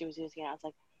and how she was using it. I was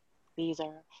like, these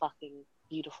are fucking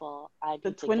beautiful. I need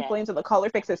The to twin get. flames of the color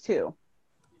fixes too.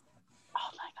 Oh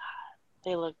my God,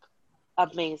 they look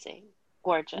amazing,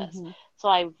 gorgeous. Mhm. So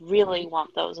I really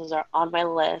want those. Those are on my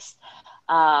list.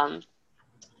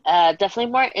 Definitely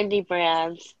more indie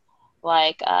brands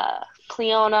like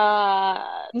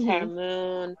Cleona, Terra Mhm.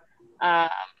 Moon, um,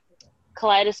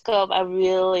 Kaleidoscope. I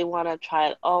really want to try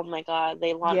it. Oh my God,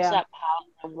 they launched Yeah. that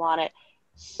palette. I want it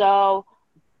so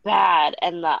bad.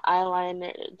 And the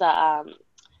eyeliner, the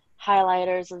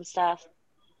highlighters and stuff.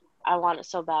 I want it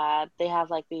so bad. They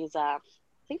have like these, I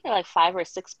think they're like 5 or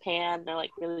 6 pan. They're like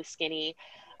really skinny.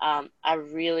 I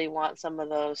really want some of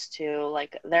those too.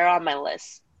 Like they're on my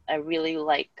list. I really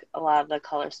like a lot of the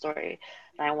Color Story,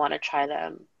 and I want to try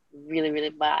them really, really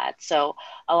bad. So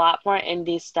a lot more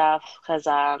indie stuff because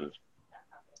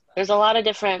there's a lot of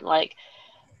different like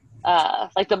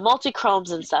the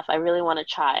multi-chromes and stuff I really want to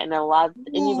try, and a lot of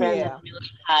indie Ooh, brands have yeah. really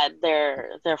had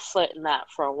their foot in that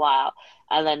for a while,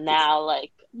 and then now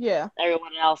like Yeah.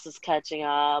 everyone else is catching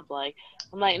up. Like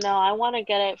I'm like, no, I want to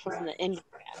get it from the indie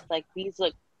brands. Like these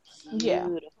look Yeah.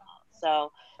 beautiful.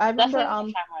 So I remember definitely want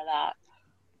to try more of that.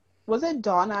 was it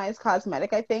Dawn Eyes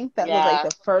Cosmetic, I think, that was like Yeah,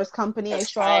 the first company the I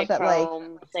saw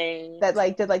trichrome thing. that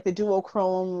like did like the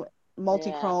duochrome, Yeah,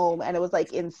 multi-chrome, and it was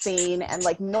like insane, and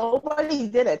like nobody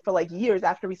did it for like years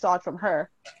after we saw it from her.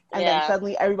 And then yeah,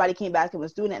 suddenly everybody came back and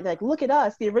was doing it. And they're like, look at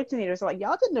us, the originators. Are like,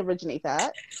 y'all didn't originate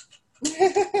that.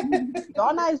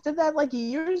 Dawn Eyes did that like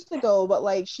years ago, but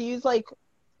like she's like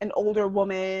an older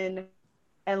woman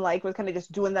and like was kind of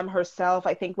just doing them herself.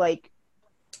 I think like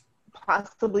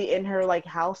possibly in her like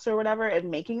house or whatever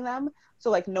and making them. So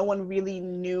like no one really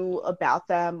knew about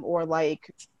them or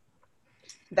like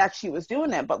that she was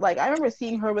doing it. But like I remember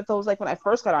seeing her with those like when I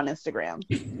first got on Instagram.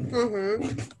 Mm-hmm.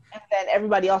 And then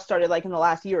everybody else started like in the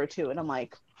last year or two. And I'm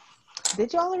like,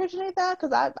 did y'all originate that?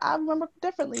 Because I remember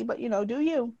differently, but you know, do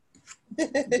you.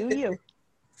 Do you.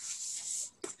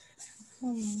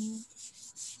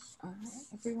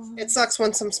 Everyone. It sucks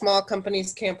when some small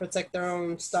companies can't protect their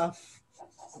own stuff.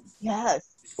 Yes.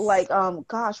 Like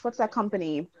gosh, what's that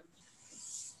company?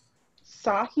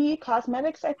 Sahi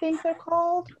Cosmetics, I think they're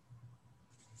called.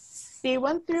 They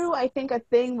went through, I think, a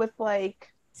thing with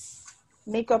like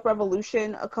Makeup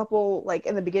Revolution a couple like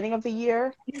in the beginning of the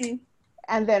year, Mm-hmm.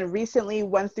 and then recently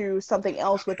went through something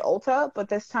else with Ulta. But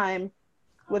this time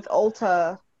with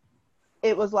Ulta,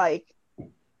 it was like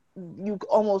you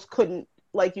almost couldn't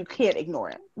like you can't ignore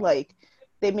it. Like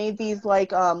they made these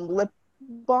like lip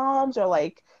balms or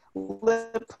like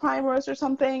lip primers or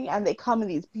something, and they come in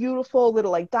these beautiful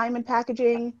little like diamond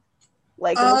packaging.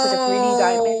 Like it looks like a 3D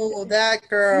diamond. Oh, that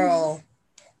girl.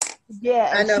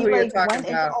 Yeah, I and know she who you're like talking went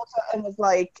into about. Ulta and was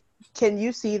like, "Can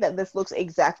you see that this looks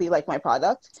exactly like my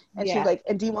product?" And she was Yeah. like,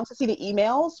 "And do you want to see the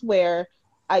emails where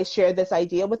I shared this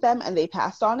idea with them and they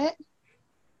passed on it?"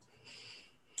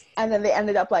 And then they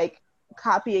ended up like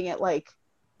copying it like,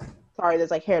 sorry,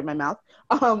 there's like hair in my mouth,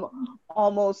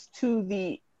 almost to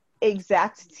the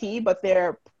exact T, but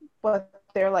their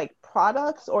like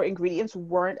products or ingredients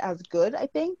weren't as good, I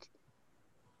think,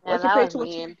 yeah, like that compared was to what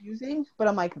she was mean. using. But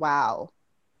I'm like, wow.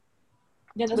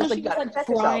 Yeah, that's But when it's like she you was gotta like protect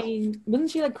yourself. crying.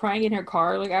 Wasn't she like crying in her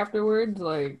car like afterwards?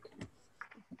 Like,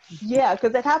 Yeah,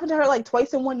 because it happened to her like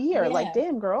twice in one year. Like, yeah.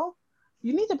 damn, girl,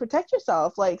 you need to protect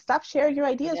yourself. Like, stop sharing your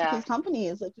ideas with Yeah, these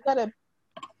companies. Like,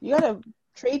 you gotta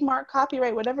trademark,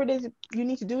 copyright, whatever it is you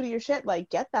need to do to your shit. Like,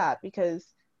 get that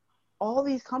because all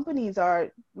these companies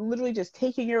are literally just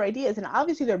taking your ideas, and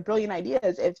obviously they're brilliant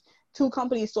ideas. If two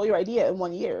companies stole your idea in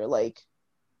one year, like,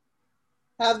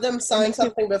 Have them it sign makes you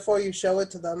something before you show it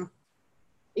to them.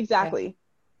 Yeah. exactly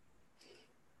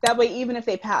that way. Even if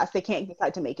they pass, they can't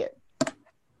decide to make it.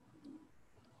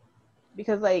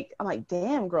 Because like I'm like,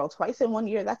 damn, girl, twice in one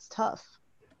year, that's tough.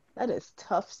 That is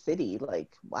tough city. Like,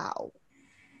 wow.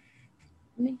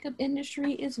 Makeup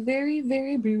industry is very,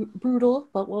 very brutal,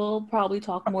 but we'll probably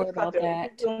talk more It's about cutthroat.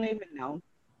 that. People don't even know.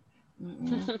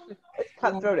 Mm-mm. It's We're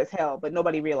gonna, cutthroat as hell, but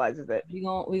nobody realizes it. we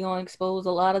gonna expose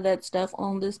a lot of that stuff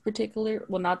on this particular,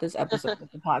 well, not this episode of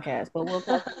the podcast, but we'll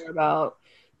talk more about,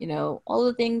 all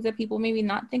the things that people maybe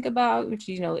not think about, which,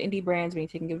 indie brands being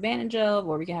taken advantage of,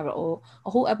 or we can have a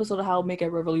whole episode of how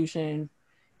Makeup Revolution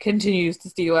continues to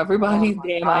steal oh everybody's my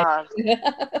damn God,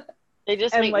 idea. they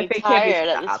just And make like me they can't be tired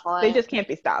at this stopped. They point. just can't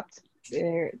be stopped.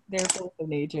 They're force of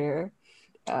nature.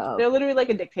 They're literally like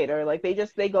a dictator. Like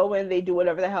they go in, they do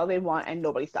whatever the hell they want, and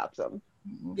nobody stops them.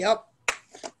 Yep.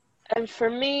 And for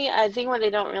me, I think what they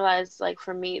don't realize, like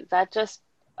for me, that just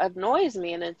annoys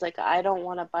me, and it's like I don't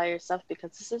want to buy your stuff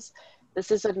because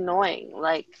this is annoying.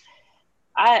 Like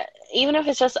I even if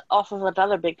it's just off of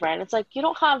another big brand, it's like you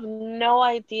don't have no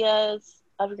ideas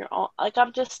of your own. Like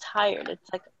I'm just tired. It's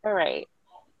like all right,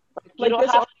 like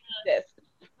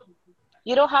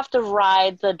you don't have to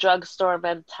ride the drugstore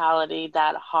mentality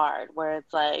that hard, where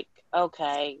it's like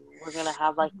okay, we're gonna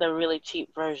have like the really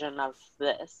cheap version of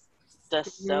this.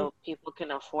 Just so people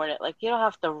can afford it. Like, you don't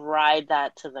have to ride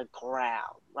that to the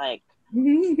ground. Like,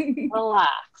 relax.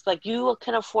 Like, you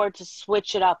can afford to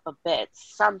switch it up a bit.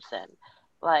 Something.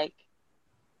 Like,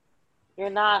 you're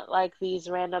not like these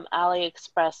random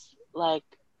AliExpress, like,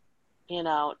 you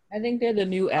know. I think they're the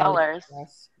new sellers.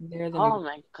 AliExpress. They're the oh,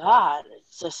 my God.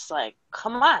 It's just like,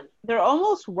 come on. They're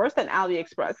almost worse than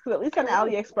AliExpress. Because at least on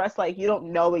AliExpress, like, you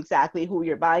don't know exactly who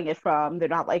you're buying it from. They're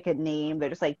not like a name. They're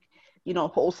just like, you know,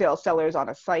 wholesale sellers on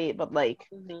a site, but like,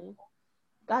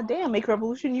 goddamn, Make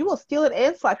Revolution, you will steal it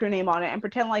and slap your name on it and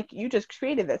pretend like you just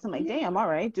created this. I'm like, damn, all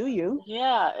right, do you?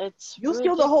 Yeah, it's you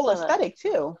steal the whole aesthetic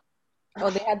too.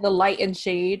 Oh, they had the light and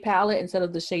shade palette instead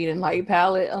of the shade and light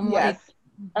palette. I'm like,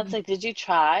 I was like, did you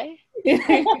try?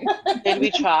 Did we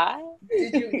try?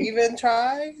 Did you even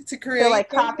try to create? They're like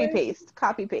copy paste.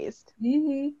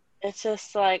 Mm-hmm. It's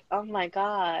just like, oh my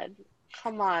God,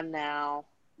 come on now.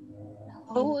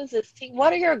 Who is this team?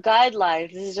 What are your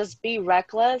guidelines? Is it just be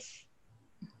reckless?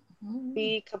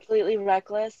 Be completely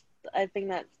reckless? I think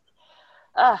that's,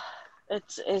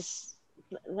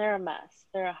 they're a mess.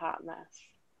 They're a hot mess.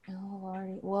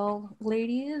 Alright. Well,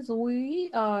 ladies, we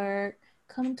are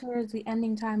coming towards the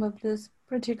ending time of this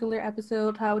particular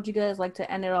episode. How would you guys like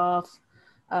to end it off?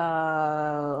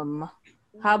 How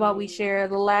about we share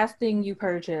the last thing you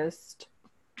purchased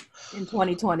in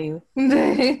 2020?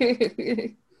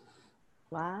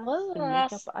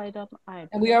 Last item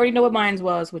and we already know what mine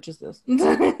was, which is this.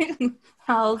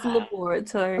 House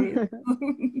Laboratory.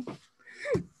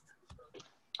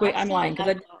 Wait, I'm lying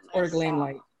because I ordered Glam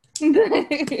Light.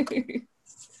 That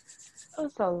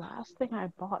was the last thing I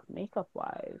bought makeup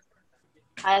wise.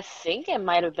 I think it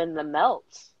might have been the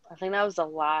Melt. I think that was the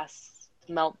last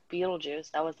Melt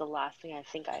Beetlejuice. That was the last thing I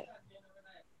think I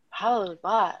probably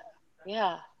bought.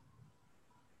 Yeah.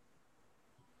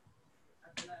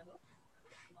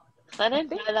 I didn't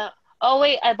buy that. Oh,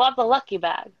 wait, I bought the Lucky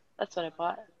Bag. That's what I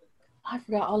bought. I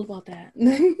forgot all about that.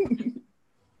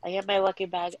 I get my Lucky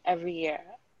Bag every year.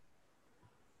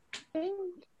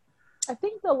 I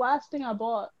think the last thing I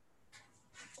bought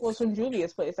was from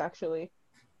Juvia's place, actually.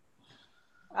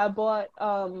 I bought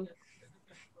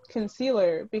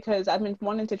concealer because I've been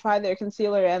wanting to try their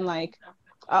concealer, and like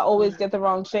I always get the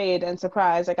wrong shade, and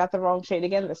surprise, I got the wrong shade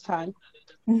again this time.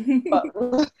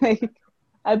 But like,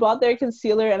 I bought their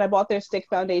concealer and I bought their stick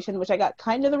foundation, which I got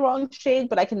kind of the wrong shade,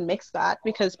 but I can mix that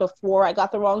because before I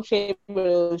got the wrong shade, it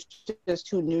was just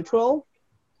too neutral.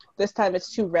 This time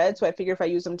it's too red, so I figure if I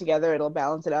use them together, it'll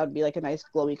balance it out and be like a nice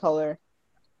glowy color.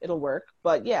 It'll work.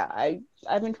 But yeah,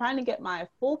 I've been trying to get my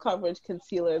full coverage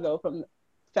concealer though from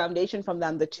foundation from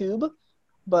them, the tube,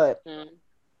 but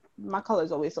my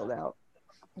color's always sold out.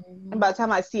 And by the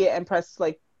time I see it and press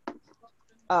like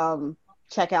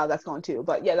check out, that's gone too.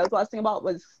 But yeah, that was the last thing I bought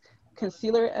was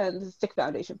concealer and stick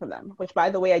foundation from them, which by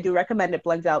the way I do recommend. It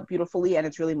blends out beautifully and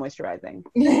it's really moisturizing.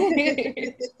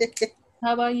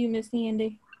 How about you, Miss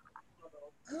Andy?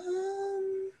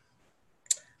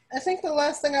 I think the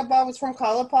last thing I bought was from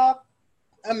ColourPop.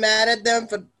 I'm mad at them,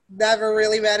 but never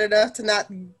really mad enough to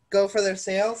not go for their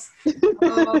sales.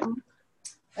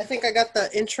 I think I got the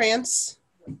Entrance.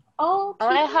 Oh,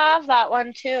 I have that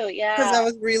one too. Yeah, because I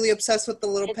was really obsessed with the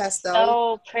little pastel.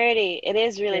 So pretty. It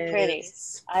is really pretty.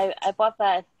 I bought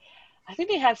that. I think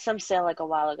they had some sale like a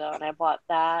while ago, and I bought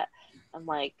that. I'm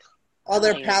like, all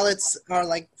their palettes are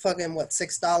like fucking what,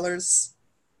 $6?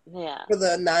 Yeah. For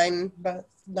the nine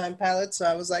palettes, so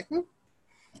I was like,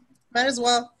 might as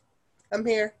well. I'm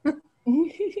here. All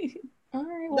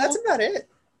right. Well, that's about it.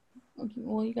 Okay,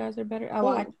 well, you guys are better.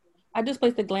 I just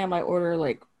placed the Glam Light order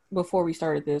like before we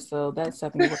started this, so that's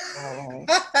definitely wrong.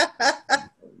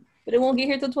 But it won't get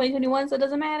here till 2021, so it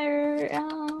doesn't matter.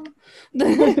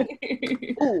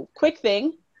 Ooh, quick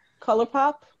thing,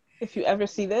 ColourPop. If you ever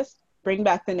see this, bring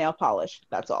back the nail polish.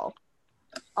 That's all.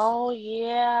 Oh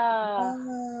yeah.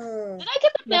 Did I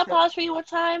get the nail polish for you one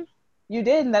time? You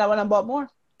did, and then I went and bought more.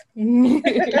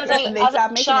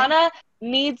 Shauna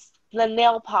needs the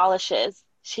nail polishes.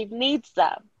 She needs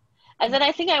them. And then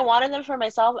I think I wanted them for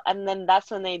myself, and then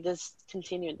that's when they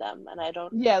discontinued them, and I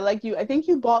don't. Yeah, like I think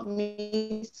you bought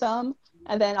me some,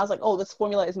 and then I was like, oh, this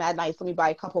formula is mad nice. Let me buy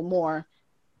a couple more.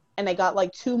 And I got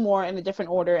like 2 more in a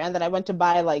different order, and then I went to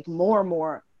buy like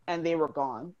more, and they were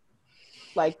gone.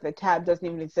 Like the tab doesn't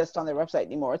even exist on their website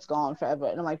anymore. It's gone forever.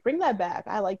 And I'm like, bring that back.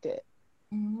 I liked it.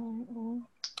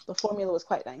 The formula was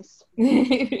quite nice.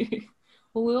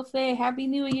 Well, we'll say Happy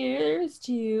New Year's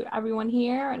to everyone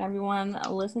here and everyone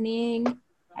listening.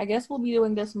 I guess we'll be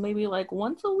doing this maybe like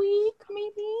once a week,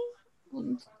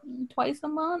 maybe twice a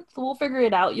month. So we'll figure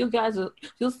it out. You guys,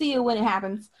 you'll see it when it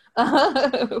happens.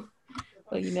 But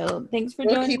thanks for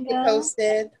joining us. We'll keep it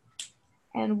posted.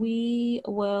 And we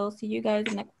will see you guys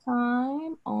next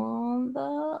time on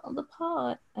the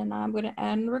pod. And I'm going to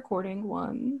end recording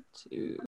 1, 2.